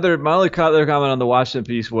only other comment on the Washington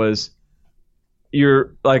piece was,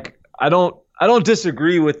 I don't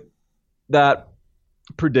disagree with that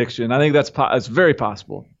prediction. I think it's very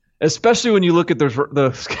possible, especially when you look at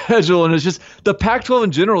the schedule, and it's just the Pac-12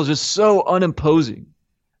 in general is just so unimposing.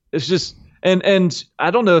 It's just and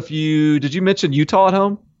I don't know if did you mention Utah at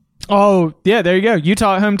home? Oh yeah, there you go.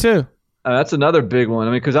 Utah at home too. That's another big one.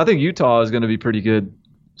 I mean, because I think Utah is going to be pretty good.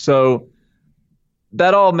 So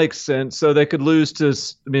that all makes sense. So they could lose to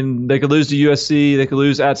USC, they could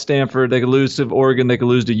lose at Stanford, they could lose to Oregon, they could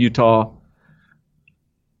lose to Utah.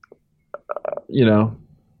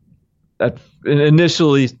 That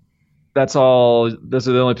initially, those are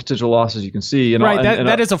the only potential losses you can see. Right,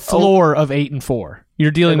 that is a floor of 8-4.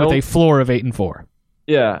 You're dealing with a floor of 8-4.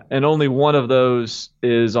 Yeah, and only one of those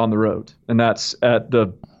is on the road, and that's at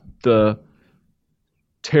the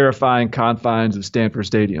terrifying confines of Stanford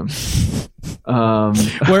Stadium.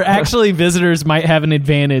 Where actually visitors might have an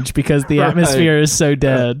advantage because the atmosphere is so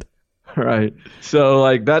dead. Right.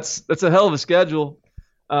 So that's a hell of a schedule.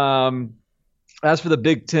 As for the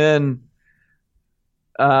Big Ten,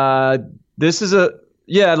 this is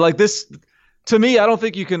this to me, I don't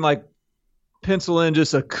think you can pencil in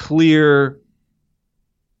just a clear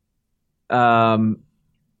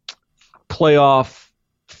playoff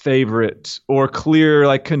favorite or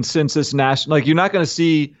clear consensus national. You're not going to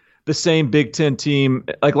see the same Big Ten team.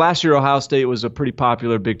 Last year, Ohio State was a pretty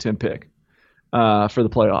popular Big Ten pick for the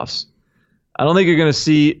playoffs. I don't think you're going to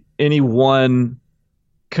see any one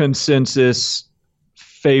consensus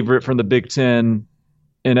favorite from the Big Ten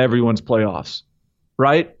in everyone's playoffs,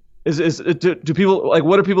 right? Do people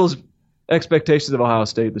what are people's expectations of Ohio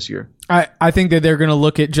State this year? I think that they're going to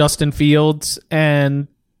look at Justin Fields, and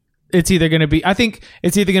it's either going to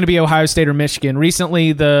be Ohio State or Michigan.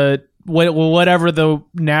 Recently, whatever the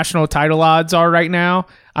national title odds are right now,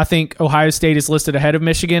 I think Ohio State is listed ahead of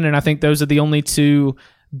Michigan, and I think those are the only two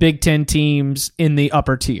Big Ten teams in the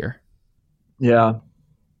upper tier. Yeah.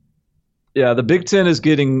 Yeah, the Big Ten is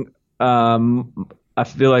getting, I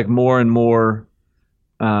feel like more and more,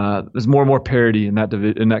 there's more and more parity in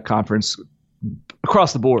that conference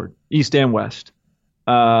across the board, East and West.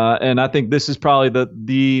 And I think this is probably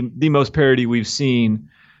the most parity we've seen.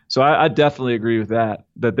 So I definitely agree with that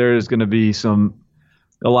there is going to be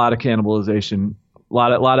a lot of cannibalization, a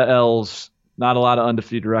lot of L's, not a lot of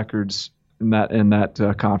undefeated records in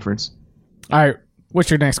that conference. All right. What's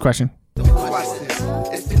your next question? All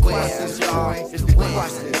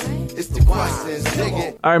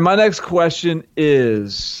right. My next question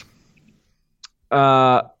is,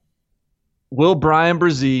 will Bryan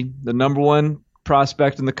Bresee, the number one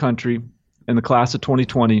prospect in the country in the class of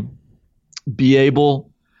 2020, be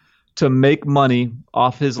able to make money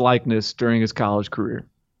off his likeness during his college career?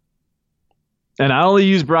 And I only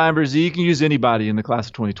use Bryan Bresee. You can use anybody in the class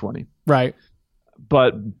of 2020. Right.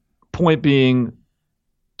 But point being,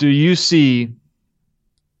 do you see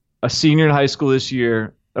a senior in high school this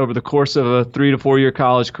year, over the course of a 3 to 4 year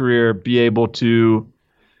college career, be able to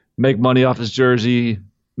make money off his jersey,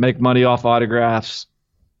 make money off autographs,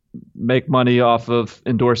 make money off of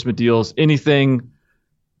endorsement deals, anything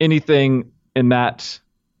in that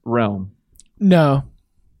realm? No.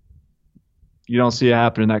 You don't see it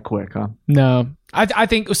happening that quick, huh? No. I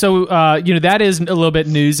think so. That is a little bit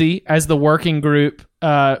newsy. As the working group,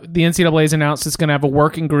 the NCAA has announced it's going to have a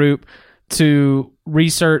working group to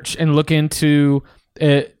research and look into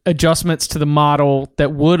adjustments to the model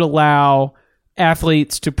that would allow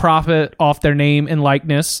athletes to profit off their name and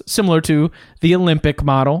likeness, similar to the Olympic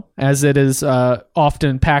model, as it is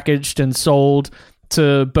often packaged and sold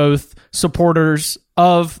to both supporters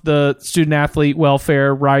of the student athlete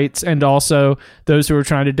welfare rights and also those who are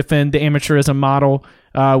trying to defend the amateurism model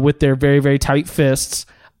with their very, very tight fists.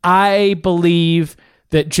 I believe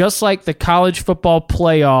that just like the college football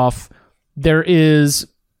playoff, it's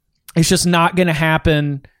just not going to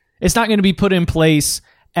happen. It's not going to be put in place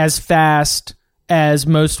as fast as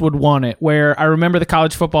most would want it. Where I remember the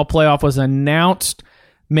college football playoff was announced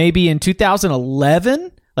maybe in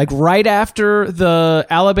 2011, like right after the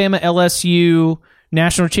Alabama LSU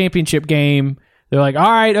national championship game. They're like, all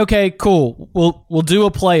right, okay, cool. We'll do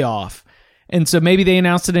a playoff. And so maybe they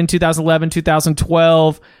announced it in 2011,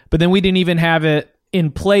 2012, but then we didn't even have it in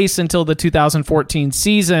place until the 2014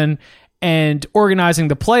 season. And organizing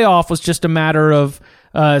the playoff was just a matter of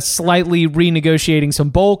slightly renegotiating some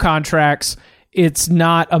bowl contracts. It's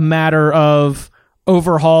not a matter of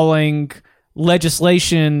overhauling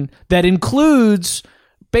legislation that includes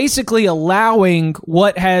basically allowing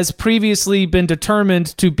what has previously been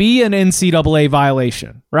determined to be an NCAA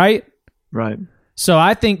violation, right? Right. So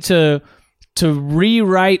I think to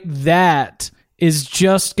rewrite that is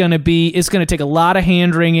just going to it's going to take a lot of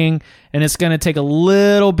hand-wringing, and it's going to take a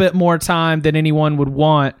little bit more time than anyone would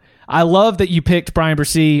want. I love that you picked Bryan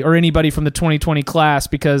Bresee or anybody from the 2020 class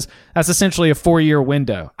because that's essentially a 4-year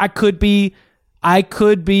window. I could be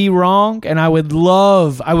wrong, and I would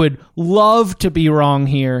love to be wrong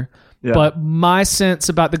here. Yeah. But my sense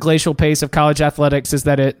about the glacial pace of college athletics is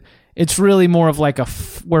that it's really more of like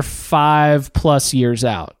we're 5+ years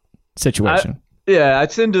out situation. I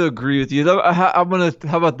tend to agree with you. How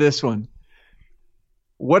about this one?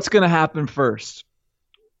 What's going to happen first?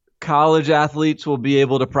 College athletes will be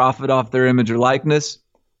able to profit off their image or likeness,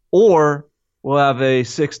 or we'll have a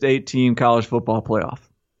 6 to 8 team college football playoff.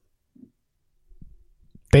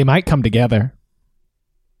 They might come together.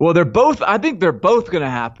 Well, I think they're both going to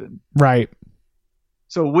happen. Right.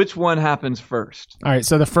 So which one happens first? All right.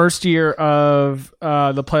 So the first year of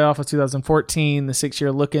the playoff of 2014, the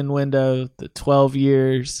 6-year look-in window, the 12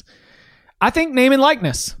 years. I think name and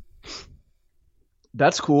likeness.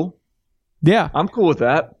 That's cool. Yeah. I'm cool with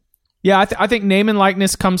that. Yeah, I think name and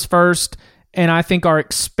likeness comes first, and I think our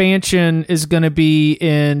expansion is going to be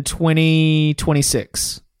in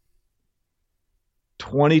 2026.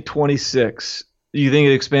 2026. Do you think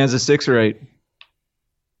it expands to 6 or 8?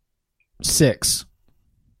 6.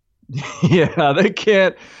 Yeah, they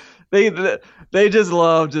can't. They just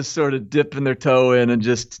love just sort of dipping their toe in and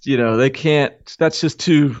just, they can't. That's just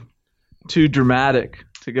too dramatic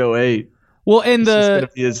to go 8. Well, and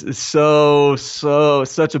is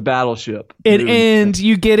such a battleship. And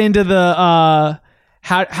you get into the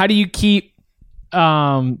how do you keep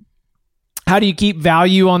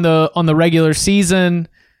value on the regular season?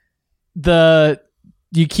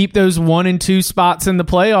 You keep those 1 and 2 spots in the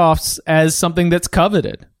playoffs as something that's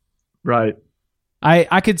coveted. Right.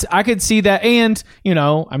 I could see that. And, the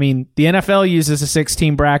NFL uses a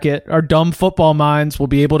 6-team bracket. Our dumb football minds will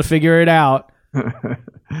be able to figure it out.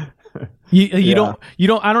 You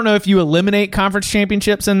don't, I don't know if you eliminate conference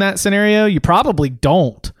championships in that scenario. You probably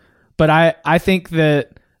don't. But I think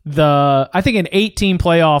that an 8-team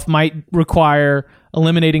playoff might require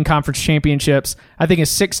eliminating conference championships. I think a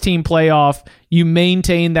 6-team playoff, you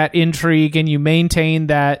maintain that intrigue and you maintain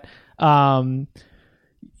that, the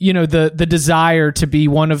desire to be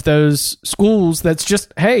one of those schools that's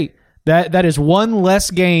just, hey, that is one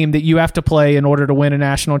less game that you have to play in order to win a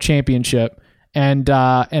national championship. And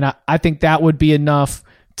I think that would be enough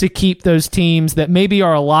to keep those teams that maybe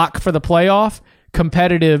are a lock for the playoff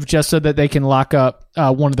competitive, just so that they can lock up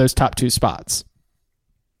one of those top 2 spots.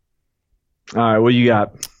 All right, what you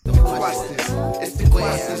got?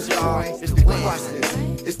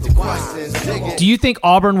 Do you think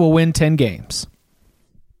Auburn will win 10 games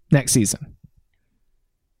next season?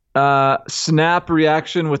 Snap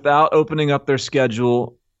reaction without opening up their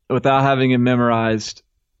schedule, without having it memorized.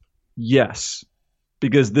 Yes,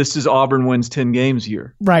 because this is Auburn wins 10 games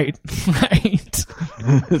year. Right.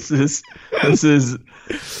 this is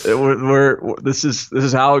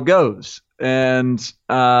how it goes. And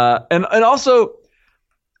also,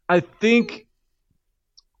 I think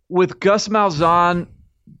with Gus Malzahn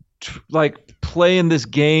playing this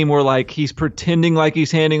game where he's pretending like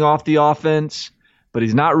he's handing off the offense, but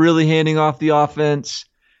he's not really handing off the offense,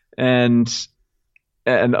 and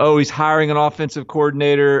he's hiring an offensive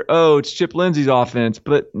coordinator. Oh, it's Chip Lindsey's offense,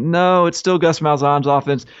 but no, it's still Gus Malzahn's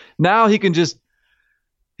offense. Now he can just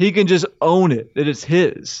own it, that it's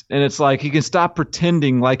his. And it's he can stop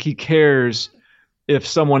pretending like he cares if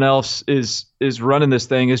someone else is running this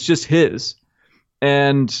thing. It's just his.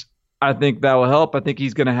 And I think that will help. I think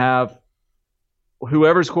he's going to have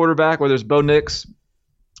whoever's quarterback, whether it's Bo Nix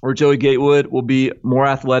or Joey Gatewood, will be more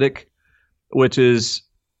athletic, which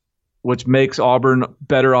makes Auburn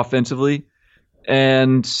better offensively.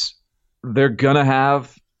 And they're going to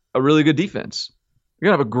have a really good defense. They're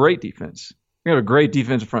going to have a great defense. We have a great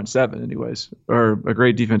defensive front seven anyways, or a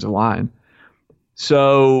great defensive line.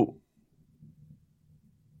 So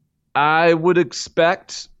I would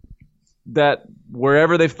expect that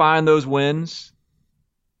wherever they find those wins,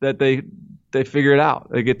 that they figure it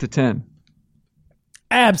out. They get to 10.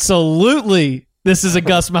 Absolutely. This is a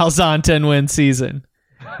Gus Malzahn 10-win season.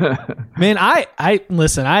 Man, I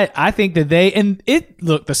listen, I think that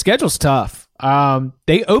the schedule's tough.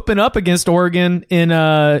 They open up against Oregon in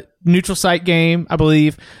a neutral site game, I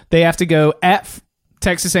believe. They have to go at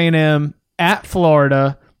Texas A&M, at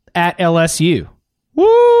Florida, at LSU.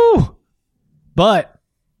 Woo! But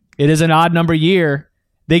it is an odd number year.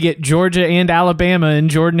 They get Georgia and Alabama and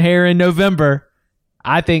Jordan-Hare in November.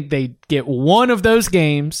 I think they get one of those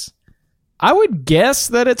games. I would guess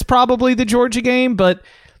that it's probably the Georgia game, but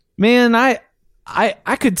man, I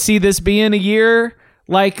could see this being a year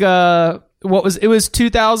like it was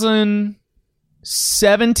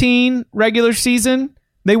 2017 regular season.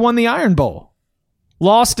 They won the Iron Bowl,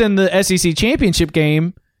 lost in the SEC championship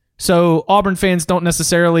game. So Auburn fans don't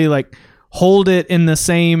necessarily hold it in the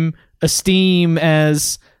same esteem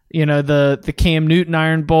as, the Cam Newton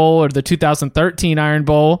Iron Bowl or the 2013 Iron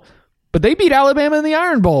Bowl, but they beat Alabama in the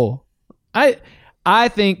Iron Bowl. I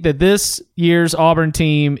think that this year's Auburn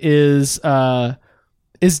team is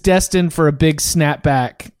destined for a big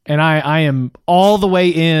snapback, and I am all the way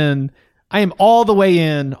in. I am all the way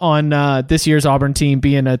in on this year's Auburn team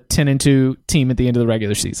being a 10-2 team at the end of the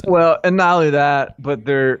regular season. Well, and not only that, but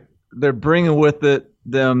they're bringing with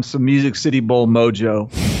them some Music City Bowl mojo.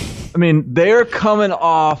 I mean, they're coming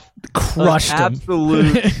off crushed an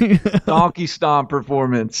absolute donkey stomp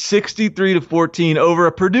performance, 63-14 over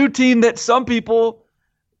a Purdue team that some people,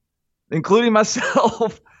 including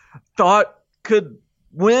myself, thought could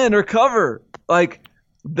win or cover.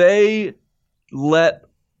 They let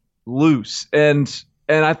loose, and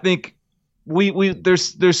I think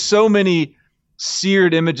there's so many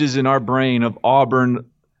seared images in our brain of Auburn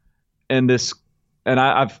and this, and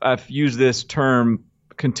I've used this term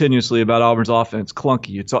continuously about Auburn's offense,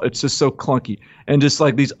 clunky. It's just so clunky, and just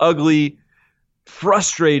these ugly,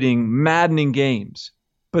 frustrating, maddening games.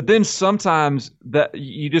 But then sometimes that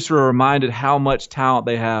you just are reminded how much talent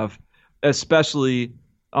they have, especially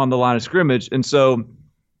on the line of scrimmage. And so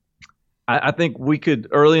I think we could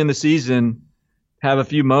early in the season have a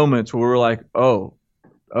few moments where we're like, oh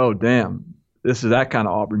damn, this is that kind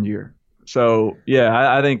of Auburn year. So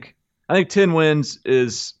yeah, I think 10 wins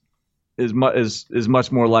is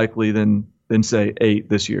much more likely than say 8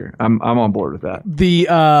 this year. I'm on board with that.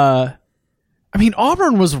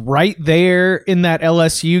 Auburn was right there in that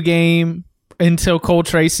LSU game until Cole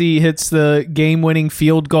Tracy hits the game-winning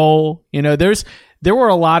field goal. There were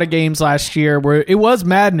a lot of games last year where it was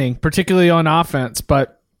maddening, particularly on offense,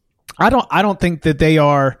 but I don't think that they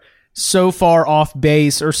are so far off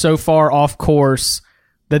base or so far off course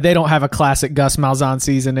that they don't have a classic Gus Malzahn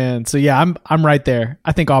season in. So yeah, I'm right there.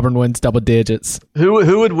 I think Auburn wins double digits. Who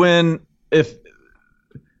would win if?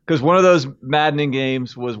 Because one of those maddening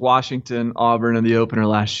games was Washington Auburn in the opener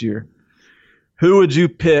last year. Who would you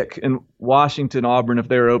pick in Washington Auburn if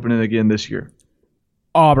they were opening again this year?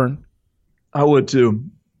 Auburn. I would too.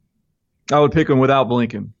 I would pick them without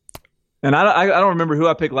blinking. And I don't remember who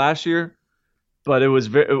I picked last year, but it was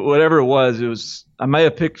whatever it was. I might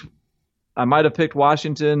have picked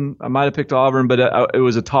Washington. I might have picked Auburn, but it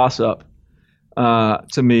was a toss-up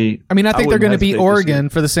to me. I mean, I think they're going to beat Oregon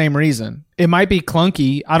for the same reason. It might be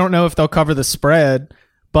clunky. I don't know if they'll cover the spread,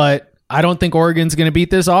 but I don't think Oregon's going to beat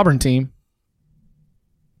this Auburn team.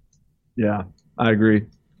 Yeah, I agree.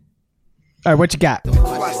 All right, what you got?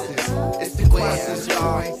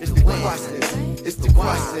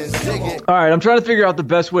 All right, I'm trying to figure out the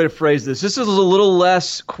best way to phrase this. This is a little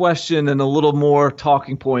less question and a little more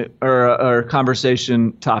talking point or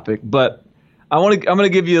conversation topic, but I'm going to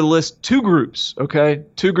give you a list, 2 groups, okay?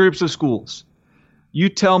 2 groups of schools. You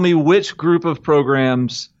tell me which group of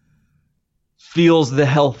programs feels the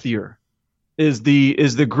healthier, is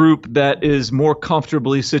the group that is more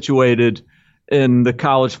comfortably situated in the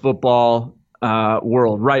college football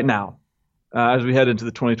world right now as we head into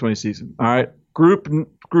the 2020 season. All right, Group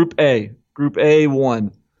A, Group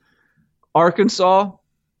A1, Arkansas,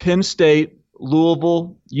 Penn State,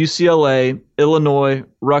 Louisville, UCLA, Illinois,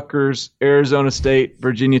 Rutgers, Arizona State,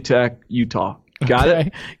 Virginia Tech, Utah. Got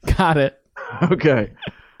it? Got it. Okay.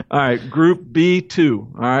 All right. Group B2.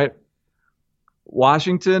 All right.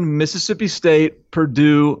 Washington, Mississippi State,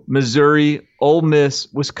 Purdue, Missouri, Ole Miss,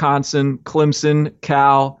 Wisconsin, Clemson,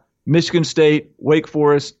 Cal, Michigan State, Wake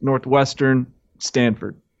Forest, Northwestern,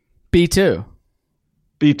 Stanford. B2.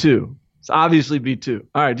 B2. It's obviously B2.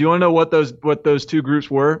 All right. Do you want to know what those 2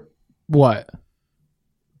 groups were? What?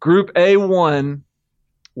 Group A1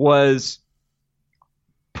 was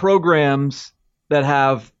programs that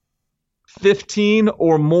have 15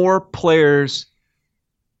 or more players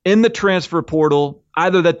in the transfer portal,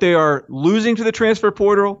 either that they are losing to the transfer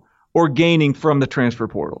portal or gaining from the transfer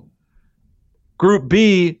portal. Group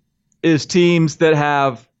B is teams that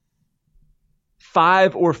have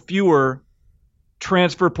 5 or fewer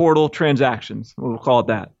transfer portal transactions. We'll call it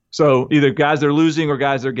that. So either guys they're losing or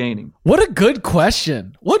guys they're gaining. What a good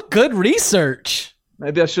question. What good research.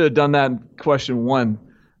 Maybe I should have done that in question 1.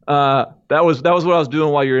 That was what I was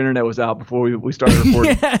doing while your internet was out before we started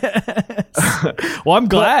recording. Yes. Well, I'm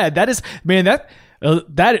glad. That is, man,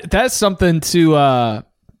 that's something to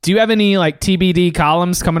do you have any like TBD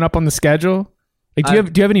columns coming up on the schedule? Like do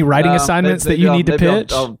you have any writing assignments that you need to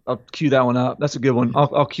pitch? I'll cue that one up. That's a good one.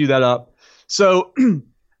 I'll cue that up. So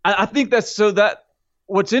I think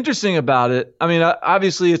what's interesting about it, I mean,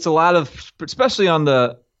 obviously it's a lot of, especially on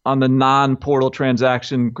the non-portal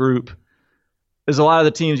transaction group, there's a lot of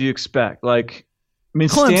the teams you expect. Like, I mean,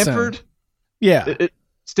 Clemson. Stanford. Yeah.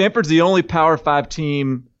 Stanford's the only Power 5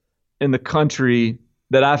 team in the country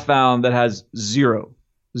that I found that has zero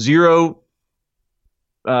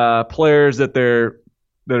players that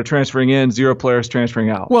are transferring in, 0 players transferring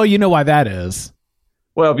out. Well, you know why that is.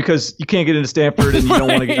 Well, because you can't get into Stanford and you don't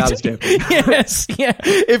want to get out of Stanford. Yes, yeah.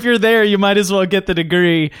 If you're there, you might as well get the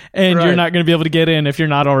degree, and You're not going to be able to get in if you're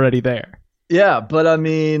not already there. Yeah, but I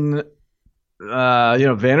mean,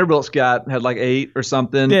 Vanderbilt's had like 8 or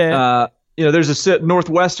something. Yeah. There's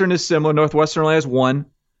Northwestern is similar. Northwestern only has 1,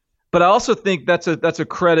 but I also think that's a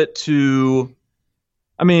credit to.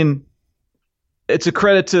 I mean, it's a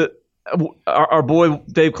credit to our boy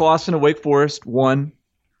Dave Clawson at Wake Forest, 1.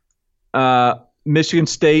 Michigan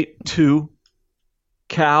State 2,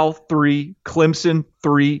 Cal 3, Clemson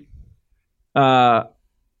 3,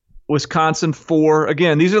 Wisconsin 4.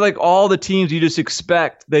 Again, these are like all the teams you just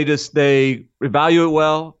expect. They evaluate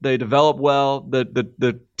well, they develop well.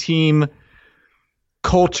 The team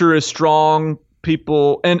culture is strong.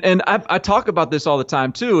 People and I talk about this all the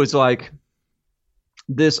time too. It's like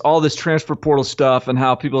all this transfer portal stuff and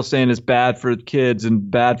how people are saying it's bad for kids and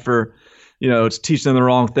bad for. It's teaching them the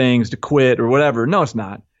wrong things to quit or whatever. No, it's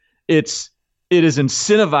not. It is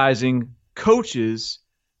incentivizing coaches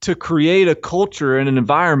to create a culture and an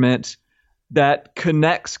environment that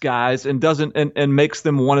connects guys and doesn't and makes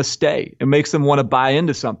them want to stay and makes them want to buy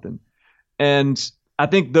into something. And I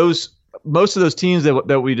think most of those teams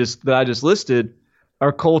that I just listed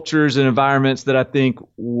are cultures and environments that I think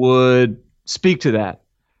would speak to that.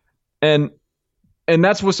 And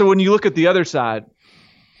that's what. So when you look at the other side.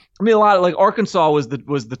 I mean, a lot of like Arkansas was the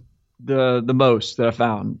most that I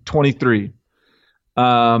found, 23.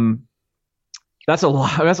 That's a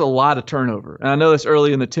lot. That's a lot of turnover. And I know it's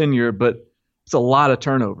early in the tenure, but it's a lot of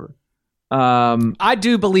turnover. I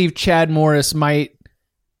do believe Chad Morris might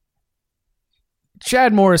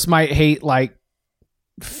hate like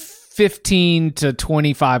 15 to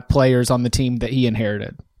 25 players on the team that he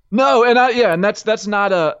inherited. No, and that's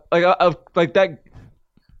not like that.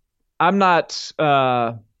 I'm not.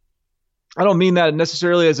 I don't mean that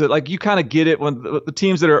necessarily as like you kind of get it when the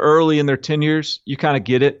teams that are early in their tenures, you kind of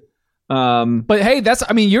get it. But hey,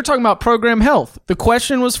 you're talking about program health. The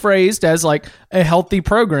question was phrased as like a healthy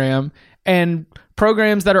program, and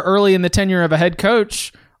programs that are early in the tenure of a head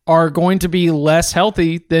coach are going to be less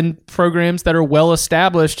healthy than programs that are well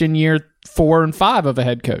established in year 4 and 5 of a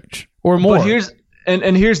head coach or more. But here's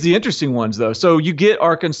the interesting ones though. So you get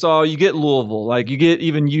Arkansas, you get Louisville, like you get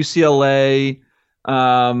even UCLA,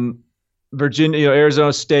 Virginia,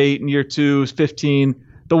 Arizona State in year 2 is 15.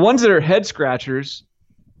 The ones that are head scratchers,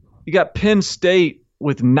 you got Penn State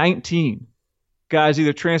with 19 guys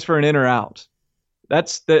either transferring in or out.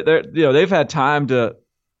 They've had time to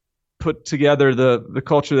put together the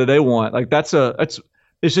culture that they want. Like it's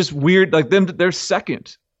just weird. Like they're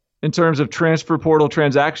second in terms of transfer portal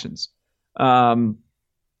transactions. So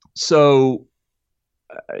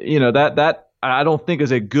that I don't think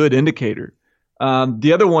is a good indicator.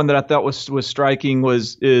 The other one that I thought was striking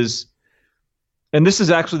and this is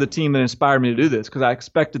actually the team that inspired me to do this because I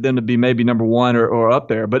expected them to be maybe number 1 or up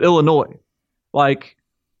there, but Illinois, like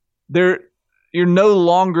you're no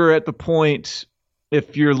longer at the point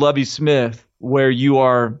if you're Lovie Smith where you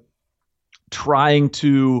are trying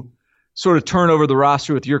to sort of turn over the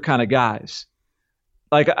roster with your kind of guys.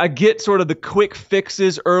 Like I get sort of the quick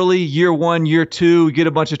fixes early, year 1, year 2, you get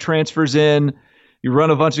a bunch of transfers in, you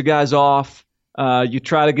run a bunch of guys off. You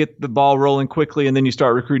try to get the ball rolling quickly, and then you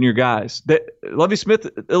start recruiting your guys. Lovie Smith,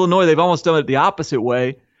 Illinois, they've almost done it the opposite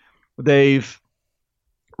way. They've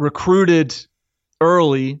recruited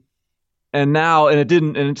early, and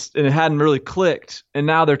it hadn't really clicked. And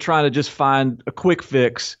now they're trying to just find a quick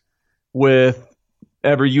fix with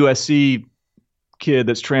every USC kid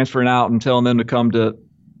that's transferring out and telling them to come to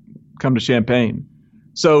Champaign.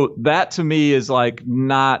 So that to me is like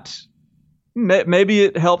not. Maybe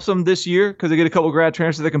it helps them this year because they get a couple of grad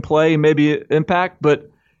transfers that can play, maybe it impact.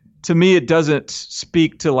 But to me, it doesn't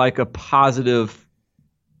speak to like a positive,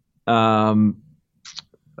 a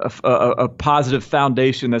positive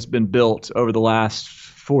foundation that's been built over the last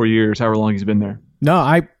 4 years, however long he's been there. No,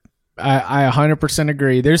 I 100%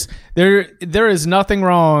 agree. There is nothing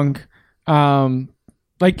wrong. The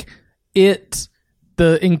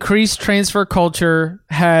increased transfer culture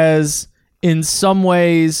has in some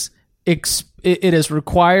ways. It has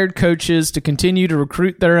required coaches to continue to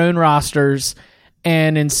recruit their own rosters,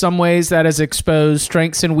 and in some ways that has exposed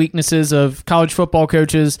strengths and weaknesses of college football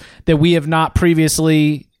coaches that we have not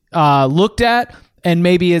previously looked at, and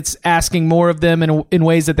maybe it's asking more of them in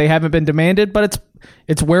ways that they haven't been demanded, but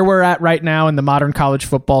it's where we're at right now in the modern college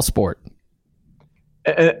football sport.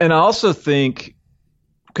 And I also think,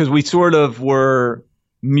 because we sort of were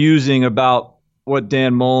musing about what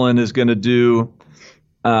Dan Mullen is going to do,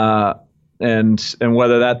 and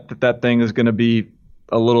whether that thing is going to be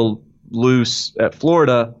a little loose at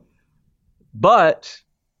Florida. But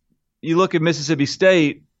you look at Mississippi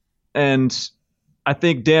State, and I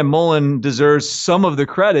think Dan Mullen deserves some of the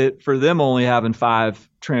credit for them only having 5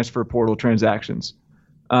 transfer portal transactions,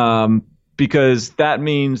 because that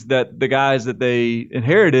means that the guys that they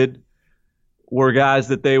inherited were guys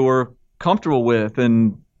that they were comfortable with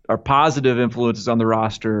and are positive influences on the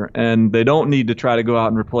roster, and they don't need to try to go out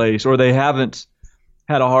and replace, or they haven't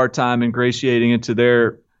had a hard time ingratiating into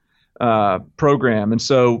their program. And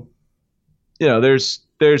so, there's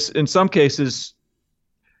in some cases,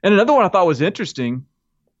 and another one I thought was interesting,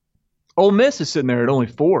 Ole Miss is sitting there at only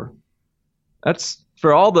 4. That's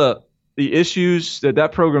for all the issues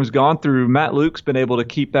that program's gone through. Matt Luke's been able to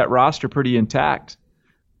keep that roster pretty intact.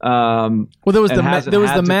 Well, there was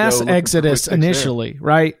the mass exodus initially,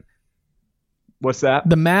 right? What's that?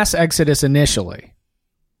 The mass exodus initially.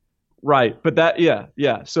 Right. But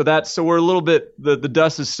yeah. So we're a little bit, the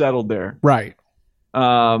dust is settled there. Right.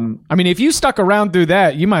 If you stuck around through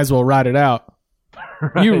that, you might as well ride it out.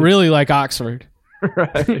 Right. You really like Oxford.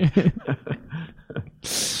 Right.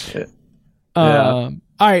 All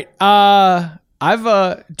right.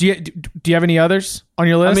 Do you have any others on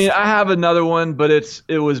your list? I have another one, but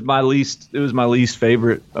it was my least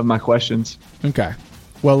favorite of my questions. Okay.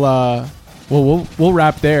 Well, we'll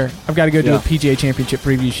wrap there. I've got to go do a PGA Championship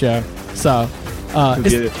preview show. So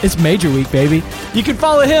it's Major Week, baby. You can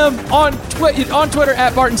follow him on Twitter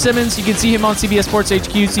at Barton Simmons. You can see him on CBS Sports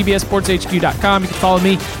HQ, CBSSportsHQ.com. You can follow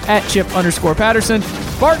me at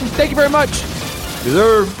Chip_Patterson. Barton, thank you very much.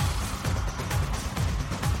 Deserve.